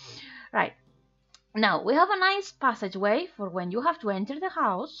 Right. Now, we have a nice passageway for when you have to enter the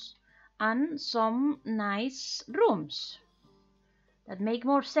house and some nice rooms that make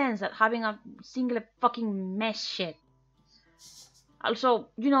more sense than having a single fucking mess shit. Also,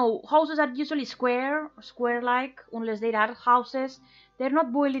 you know, houses are usually square-like, unless they are houses. They're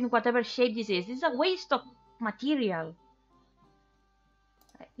not built in whatever shape this is. This is a waste of material.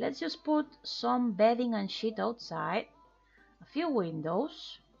 Right, let's just put some bedding and shit outside. A few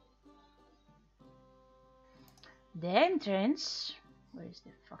windows. The entrance. Where is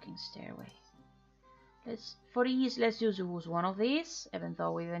the fucking stairway? For ease, let's just use one of these, even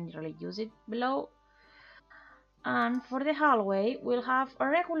though we didn't really use it below. And for the hallway, we'll have a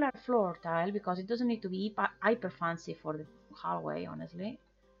regular floor tile because it doesn't need to be hyper fancy for the hallway, honestly.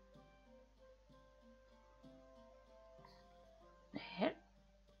 There.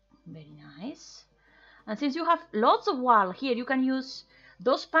 Very nice. And since you have lots of wall here, you can use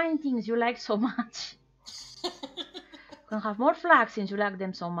those paintings you like so much. You can have more flags since you like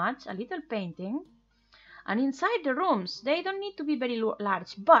them so much. A little painting. And inside the rooms, they don't need to be very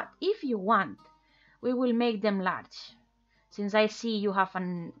large. But if you want, we will make them large. Since I see you have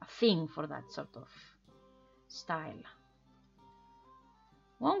a thing for that sort of style.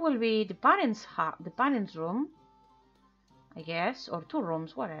 One will be the parents' room, I guess, or 2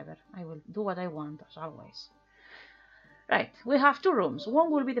 rooms, whatever. I will do what I want, as always. Right, we have 2 rooms. One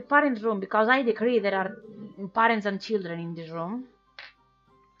will be the parents' room, because I decree there are parents and children in this room.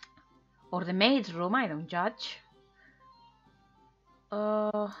 Or the maid's room, I don't judge.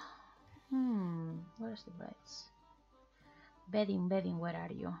 Where's the beds? Bedding, where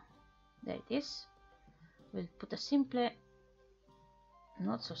are you? There it is. We'll put a simple,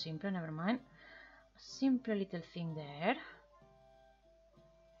 not so simple, never mind. A simple little thing there.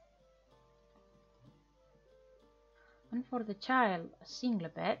 And for the child, a single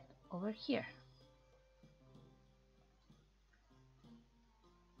bed over here.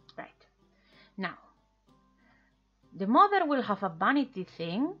 Right. Now, the mother will have a vanity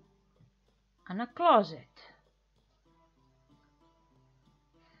thing and a closet.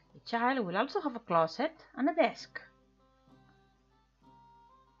 The child will also have a closet and a desk.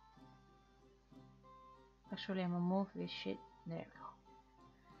 Actually, I'm gonna move this shit. There we go.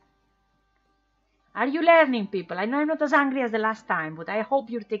 Are you learning, people? I know I'm not as angry as the last time, but I hope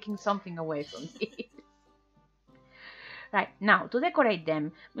you're taking something away from this. Right, now, to decorate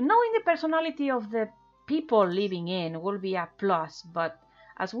them, knowing the personality of the people living in will be a plus, but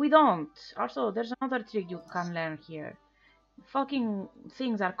as we don't, also, there's another trick you can learn here. Fucking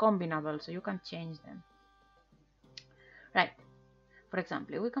things are combinable, so you can change them. Right, for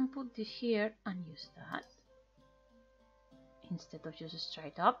example, we can put this here and use that instead of just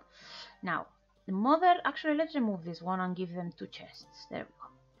straight up. Now, the mother, actually, let's remove this one and give them 2 chests. There we go.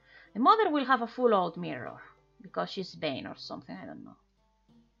 The mother will have a full out mirror because she's vain or something, I don't know.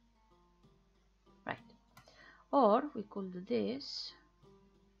 Right. Or we could do this.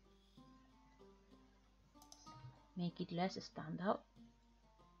 Make it less standout.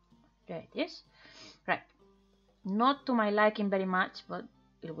 There it is. Right. Not to my liking very much, but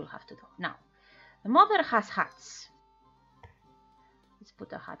it will have to do. Now, the mother has hats. Let's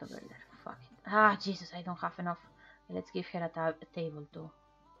put a hat over there. Fuck it. Ah, Jesus, I don't have enough. Let's give her a table too.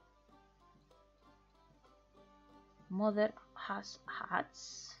 Mother has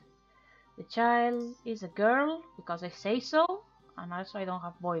hats. The child is a girl because I say so, and also I don't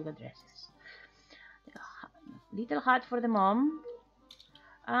have boy dresses. Little hat for the mom,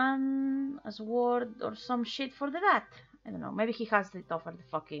 and a sword or some shit for the dad. I don't know. Maybe he has it over the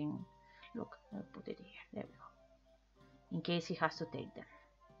fucking. Look, I'll put it here. There we go. In case he has to take them.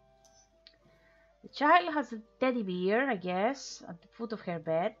 The child has a teddy bear, I guess, at the foot of her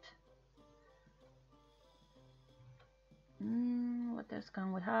bed. What else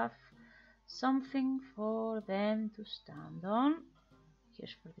can we have? Something for them to stand on.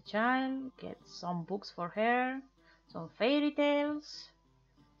 Here's for the child. Get some books for her. Some fairy tales.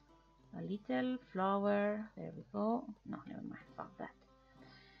 A little flower. There we go. No, never mind. Fuck that.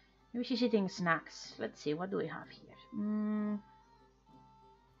 Maybe she's eating snacks. Let's see. What do we have here?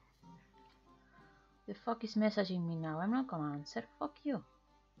 The fuck is messaging me now? I'm not gonna answer. Fuck you.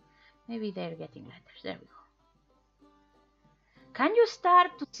 Maybe they're getting letters. There we go. Can you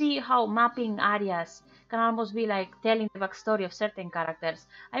start to see how mapping areas can almost be like telling the backstory of certain characters?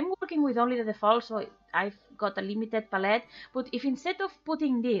 I'm working with only the default, so I've got a limited palette. But if instead of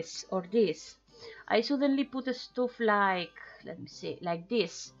putting this or this, I suddenly put a stuff like, let me see, like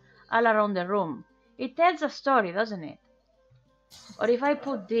this, all around the room, it tells a story, doesn't it? Or if I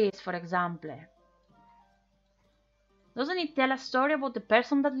put this, for example, doesn't it tell a story about the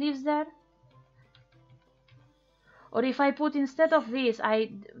person that lives there? Or if I put instead of this,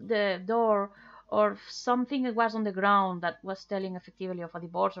 the door or something that was on the ground that was telling effectively of a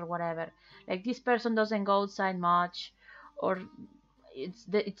divorce or whatever. Like this person doesn't go outside much, or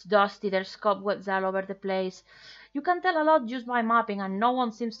it's dusty, there's cobwebs all over the place. You can tell a lot just by mapping, and no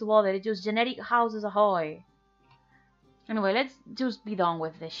one seems to bother. It's just generic houses ahoy. Anyway, let's just be done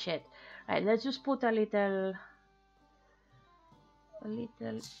with this shit. Right, let's just put a little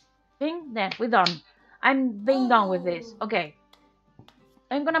thing. There, we're done. I'm being done with this. Okay.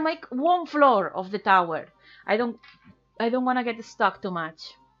 I'm gonna make 1 floor of the tower. I don't wanna get stuck too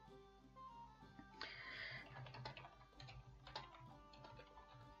much.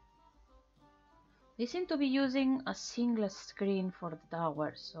 They seem to be using a single screen for the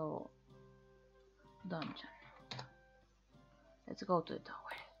tower, so dungeon. Let's go to the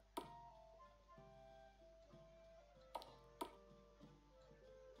tower.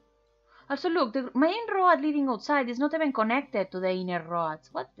 Also, look, the main rod leading outside is not even connected to the inner rods.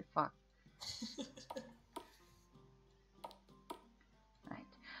 What the fuck? Right.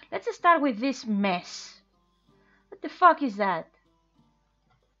 Let's start with this mess. What the fuck is that?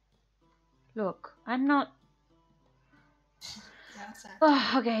 Look, I'm not... Yeah, that's it.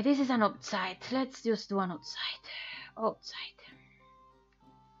 Oh, okay, this is an outside. Let's just do an outside. Outside.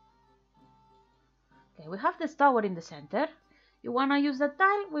 Okay, we have this tower in the center. You wanna use that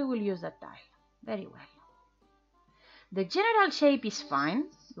tile? We will use that tile. Very well. The general shape is fine.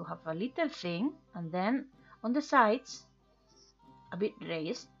 You have a little thing, and then on the sides, a bit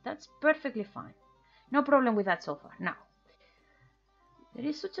raised. That's perfectly fine. No problem with that so far. Now, there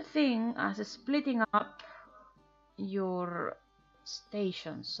is such a thing as splitting up your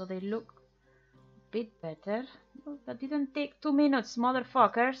stations so they look a bit better. Oh, that didn't take 2 minutes,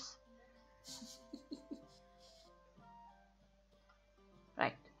 motherfuckers.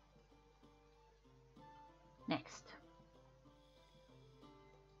 Right. Next.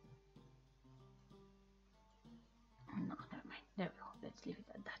 No, never mind. There we go. Let's leave it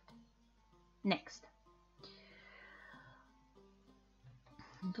at that. Next.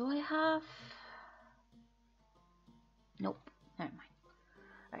 Do I have... Nope. Never mind.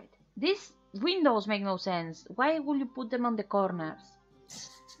 Right. These windows make no sense. Why would you put them on the corners?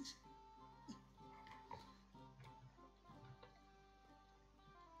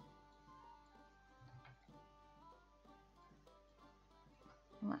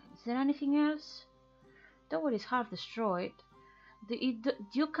 Right. Is there anything else? Tower is half destroyed.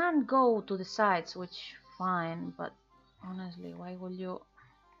 You can't go to the sides, which fine, but honestly, why will you?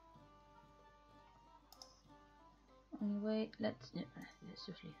 Anyway, let's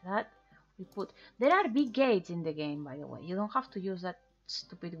just leave that. We put. There are big gates in the game, by the way. You don't have to use that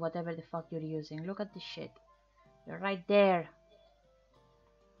stupid whatever the fuck you're using. Look at this shit. You're right there.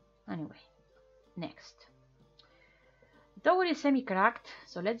 Anyway, next. The tower is semi-cracked,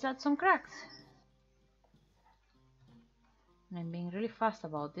 so let's add some cracks. And I'm being really fast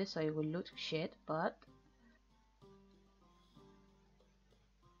about this, so it will look shit, but...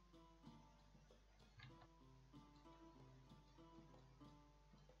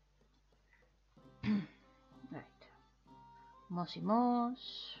 Right. Mossy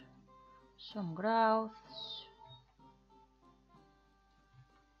moss. Some growths.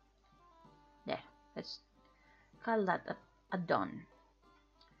 There. Let's call that a done.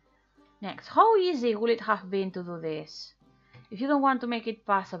 Next. How easy will it have been to do this? If you don't want to make it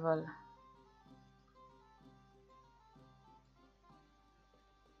passable.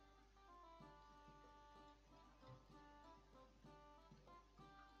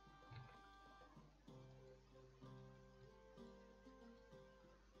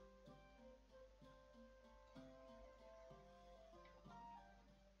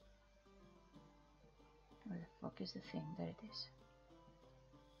 Where the fuck is the thing? There it is.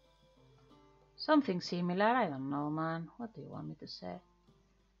 Something similar, I don't know, man. What do you want me to say?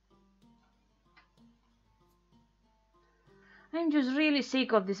 I'm just really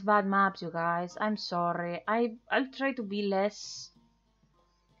sick of these bad maps, you guys. I'm sorry. I'll try to be less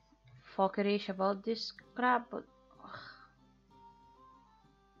fuckerish about this crap, but... Ugh.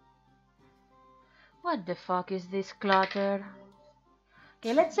 What the fuck is this clutter?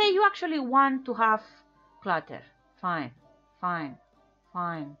 Okay, let's say you actually want to have clutter. Fine, fine,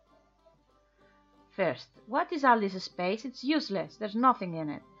 fine. First, what is all this space? It's useless. There's nothing in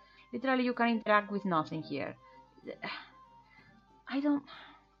it. Literally, you can interact with nothing here. I don't...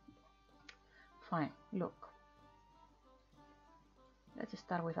 Fine, look. Let's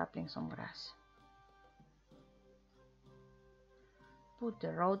start with applying some grass. Put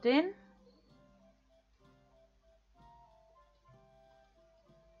the road in.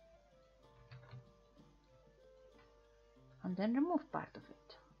 And then remove part of it.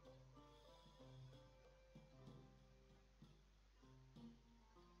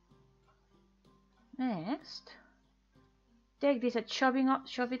 Next, take this and shove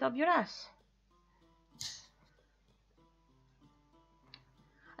it up your ass.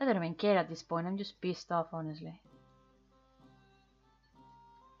 I don't even care at this point. I'm just pissed off, honestly.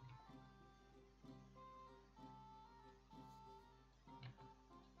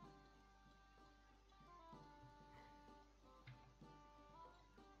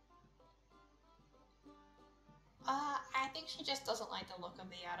 I think she just doesn't like the look of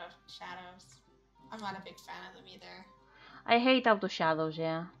the auto shadows. I'm not a big fan of them either. I hate auto shadows,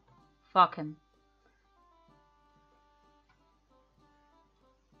 yeah. Fuck 'em.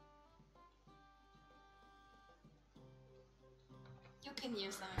 You can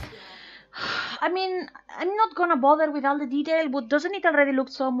use them if you want. I mean, I'm not gonna bother with all the detail, but doesn't it already look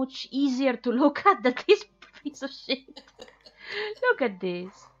so much easier to look at than this piece of shit? Look at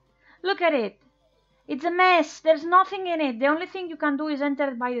this. Look at it. It's a mess. There's nothing in it. The only thing you can do is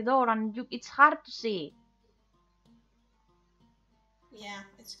enter by the door, and it's hard to see. Yeah,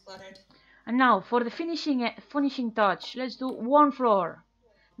 it's cluttered. And now for the finishing touch, let's do one floor.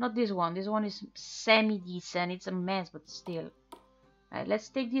 Not this one. This one is semi-decent. It's a mess, but still. Right, let's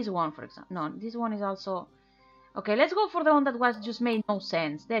take this one, for example. No, this one is also... Okay, let's go for the one that was just made no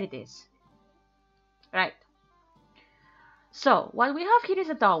sense. There it is. Right. So, what we have here is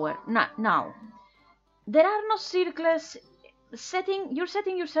a tower. Now, there are no circles. You're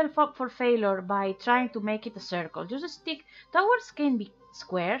setting yourself up for failure by trying to make it a circle. Just stick. Towers can be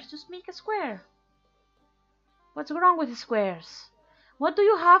squares. Just make a square. What's wrong with the squares? What do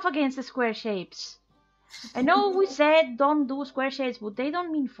you have against the square shapes? I know we said don't do square shapes, but they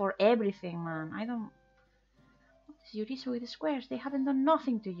don't mean for everything, man. I don't... What's your issue with the squares? They haven't done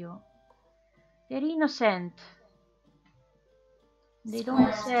nothing to you. They're innocent. They don't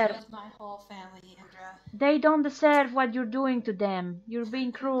deserve... my whole family, Indra. They don't deserve what you're doing to them. You're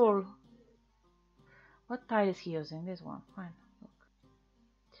being cruel. What tile is he using? This one. Fine. Look.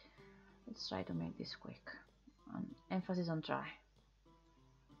 Let's try to make this quick. Emphasis on try.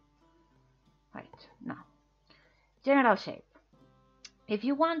 Right, now. General shape. If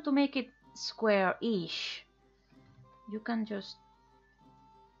you want to make it square-ish, you can just...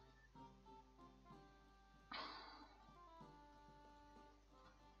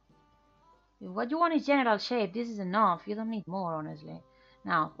 If what you want is general shape, this is enough. You don't need more, honestly.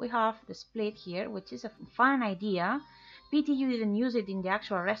 Now, we have the split here, which is a fun idea. Pity you didn't use it in the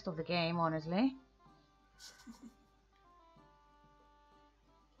actual rest of the game, honestly.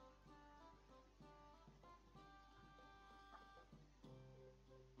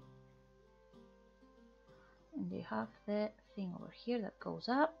 And they have the thing over here that goes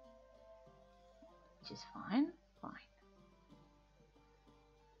up, which is fine.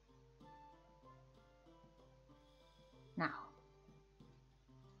 Now,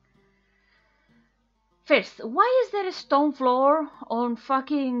 first, why is there a stone floor on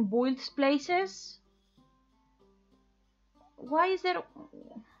fucking built places? Why is there...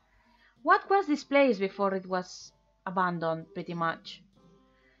 What was this place before it was abandoned, pretty much?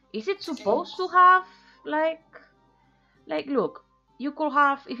 Is it supposed to have, like, look, you could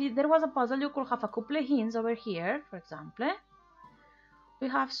have, if there was a puzzle, you could have a couple of hints over here, for example. We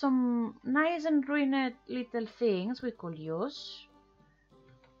have some nice and ruined little things we could use.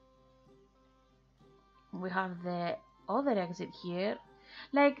 We have the other exit here.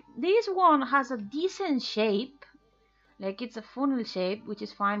 Like, this one has a decent shape. Like, it's a funnel shape, which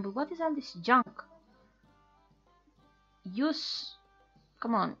is fine. But what is all this junk? Use...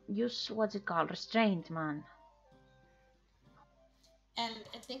 Come on, use, what's it called? Restraint, man. And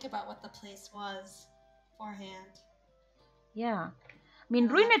think about what the place was beforehand. Yeah. I mean,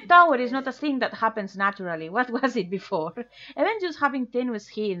 ruined tower is not a thing that happens naturally. What was it before? Even just having tenuous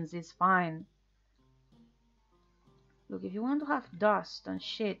hints is fine. Look, if you want to have dust and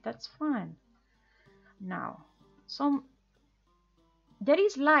shit, that's fine. Now, there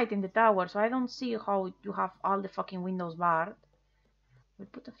is light in the tower, so I don't see how you have all the fucking windows barred. We'll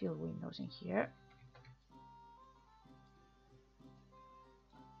put a few windows in here.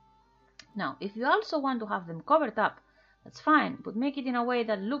 Now, if you also want to have them covered up, that's fine, but make it in a way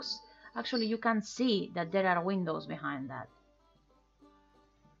that looks... Actually, you can see that there are windows behind that.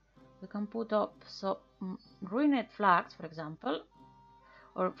 We can put up some ruined flags, for example.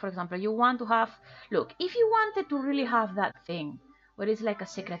 Or, for example, you want to have... Look, if you wanted to really have that thing, where it's like a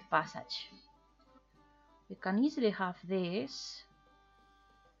secret passage, we can easily have this.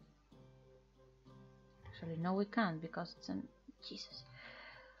 Actually, no, we can't, because it's an... Jesus.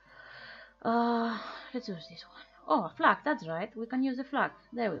 Let's use this one. Oh, a flag, that's right. We can use the flag.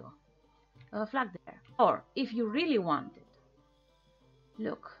 There we go. A flag there. Or, if you really want it,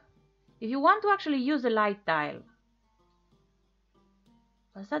 look. If you want to actually use the light tile.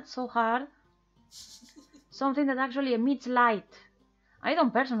 Was that so hard? Something that actually emits light. I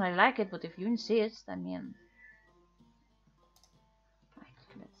don't personally like it, but if you insist, I mean... Right,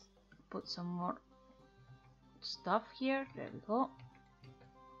 let's put some more stuff here. There we go.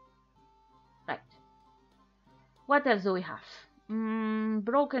 Right. What else do we have?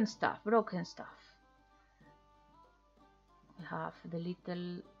 Broken stuff. We have the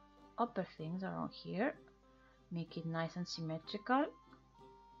little upper things around here. Make it nice and symmetrical.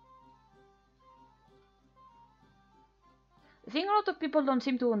 The thing a lot of people don't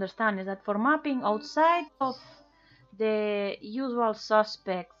seem to understand is that for mapping outside of the usual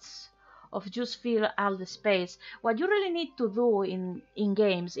suspects of just fill all the space. What you really need to do in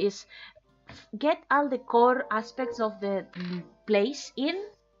games is get all the core aspects of the place in.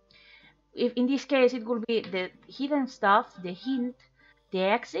 If in this case it will be the hidden stuff, the hint, the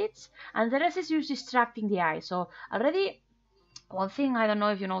exits, and the rest is just distracting the eye. So already one thing, I don't know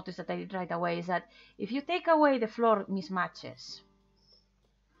if you noticed that I did right away, is that if you take away the floor mismatches,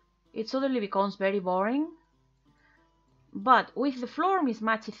 it suddenly becomes very boring. But with the floor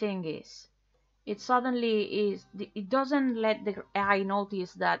mismatchy thingies, it suddenly is, it doesn't let the eye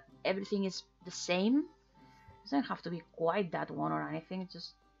notice that everything is the same. It doesn't have to be quite that one or anything,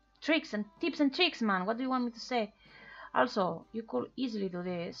 just tricks and tips and tricks, man. What do you want me to say? Also, you could easily do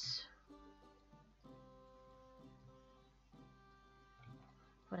this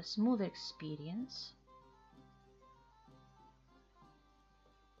for a smoother experience.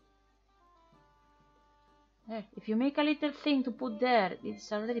 There, if you make a little thing to put there,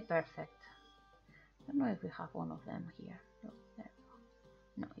 it's already perfect. I don't know if we have one of them here.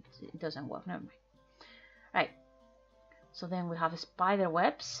 No, it doesn't work. Never mind. Right. So then we have spider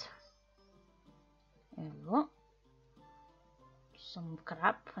webs. There we go. Some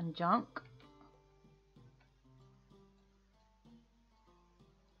crap and junk.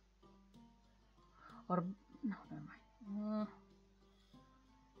 Or no, never mind.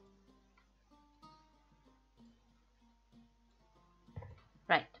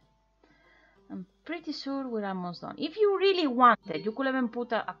 Right. I'm pretty sure we're almost done. If you really wanted, you could even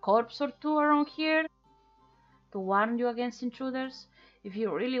put a corpse or two around here to warn you against intruders. If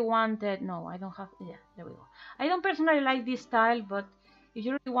you really wanted, no, I don't have, yeah, there we go. I don't personally like this style, but if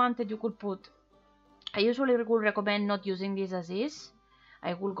you really wanted, you could put, I usually would recommend not using this as is.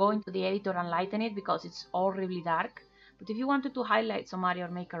 I will go into the editor and lighten it because it's horribly dark. But if you wanted to highlight some area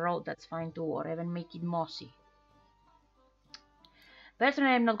or make a road, that's fine too, or even make it mossy.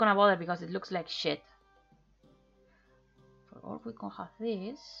 Personally, I'm not gonna bother because it looks like shit. For all we can have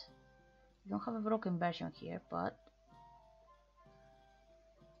this. We don't have a broken version here, but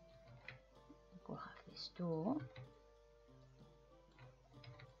we could have this too.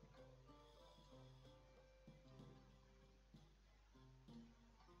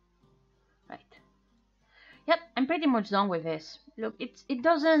 Right. Yep, I'm pretty much done with this. Look, it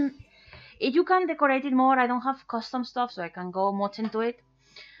doesn't. You can decorate it more. I don't have custom stuff, so I can go much into it.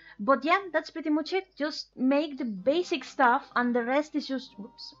 But yeah, that's pretty much it. Just make the basic stuff, and the rest is just.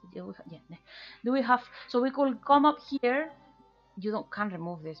 Whoops. Do we have? So we could come up here. You can't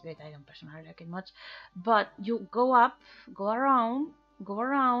remove this bit. I don't personally like it much, but you go up, go around,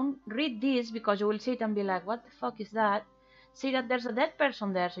 read this because you will see it and be like, what the fuck is that? See that there's a dead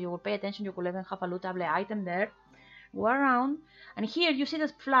person there, so you will pay attention. You could even have a lootable item there. Go around, and here you see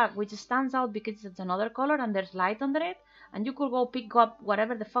this flag which stands out because it's another color and there's light under it, and you could go pick up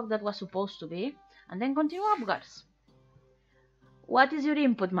whatever the fuck that was supposed to be and then continue upwards. What is your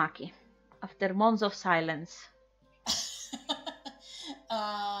input, Maki, after months of silence?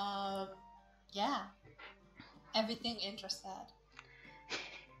 Yeah, everything interested.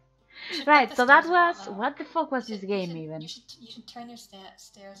 Right, so that was, what the fuck was this game even? You should turn your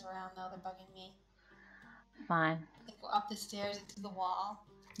stairs around now, they're bugging me. Fine. They go up the stairs into the wall.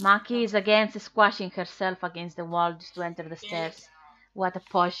 Maki is against squashing herself against the wall just to enter the stairs. What a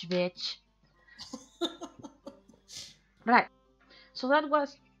posh bitch. Right, so that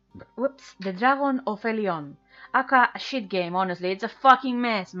was, whoops, the Dragon of Elion. Aka a shit game, honestly. It's a fucking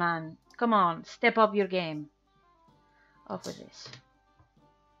mess, man. Come on, step up your game. Off with this.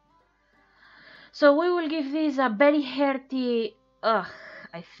 So we will give this a very hearty ugh,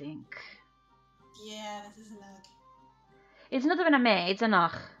 I think. Yeah, this is an ugh. It's not even a meh, it's an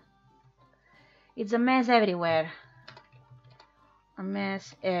ugh. It's a mess everywhere. A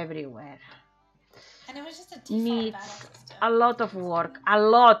mess everywhere. And it was just a default Needs battle system. a lot of work. A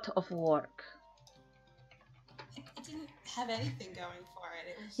lot of work. It didn't have anything going for it.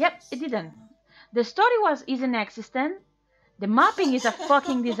 It was Yep, just, it didn't. The story isn't existent. The mapping is a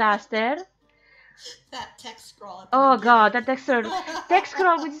fucking disaster. That text scroll. Oh god, that text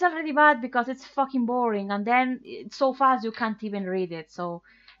scroll, which is already bad because it's fucking boring, and then it's so fast you can't even read it. So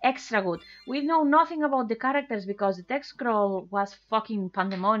extra good. We know nothing about the characters because the text scroll was fucking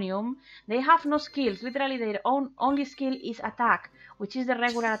pandemonium. They have no skills. Literally, their only skill is attack, which is the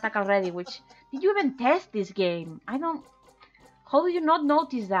regular attack already. Which did you even test this game? I don't. How do you not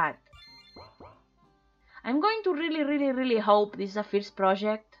notice that? I'm going to really hope this is a first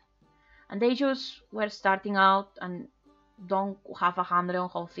project. And they just were starting out and don't have a handle on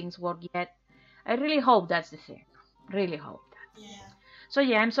how things work yet. I really hope that's the thing. Really hope that. Yeah. So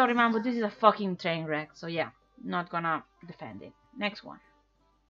yeah, I'm sorry man, but this is a fucking train wreck. So yeah, not gonna defend it. Next one.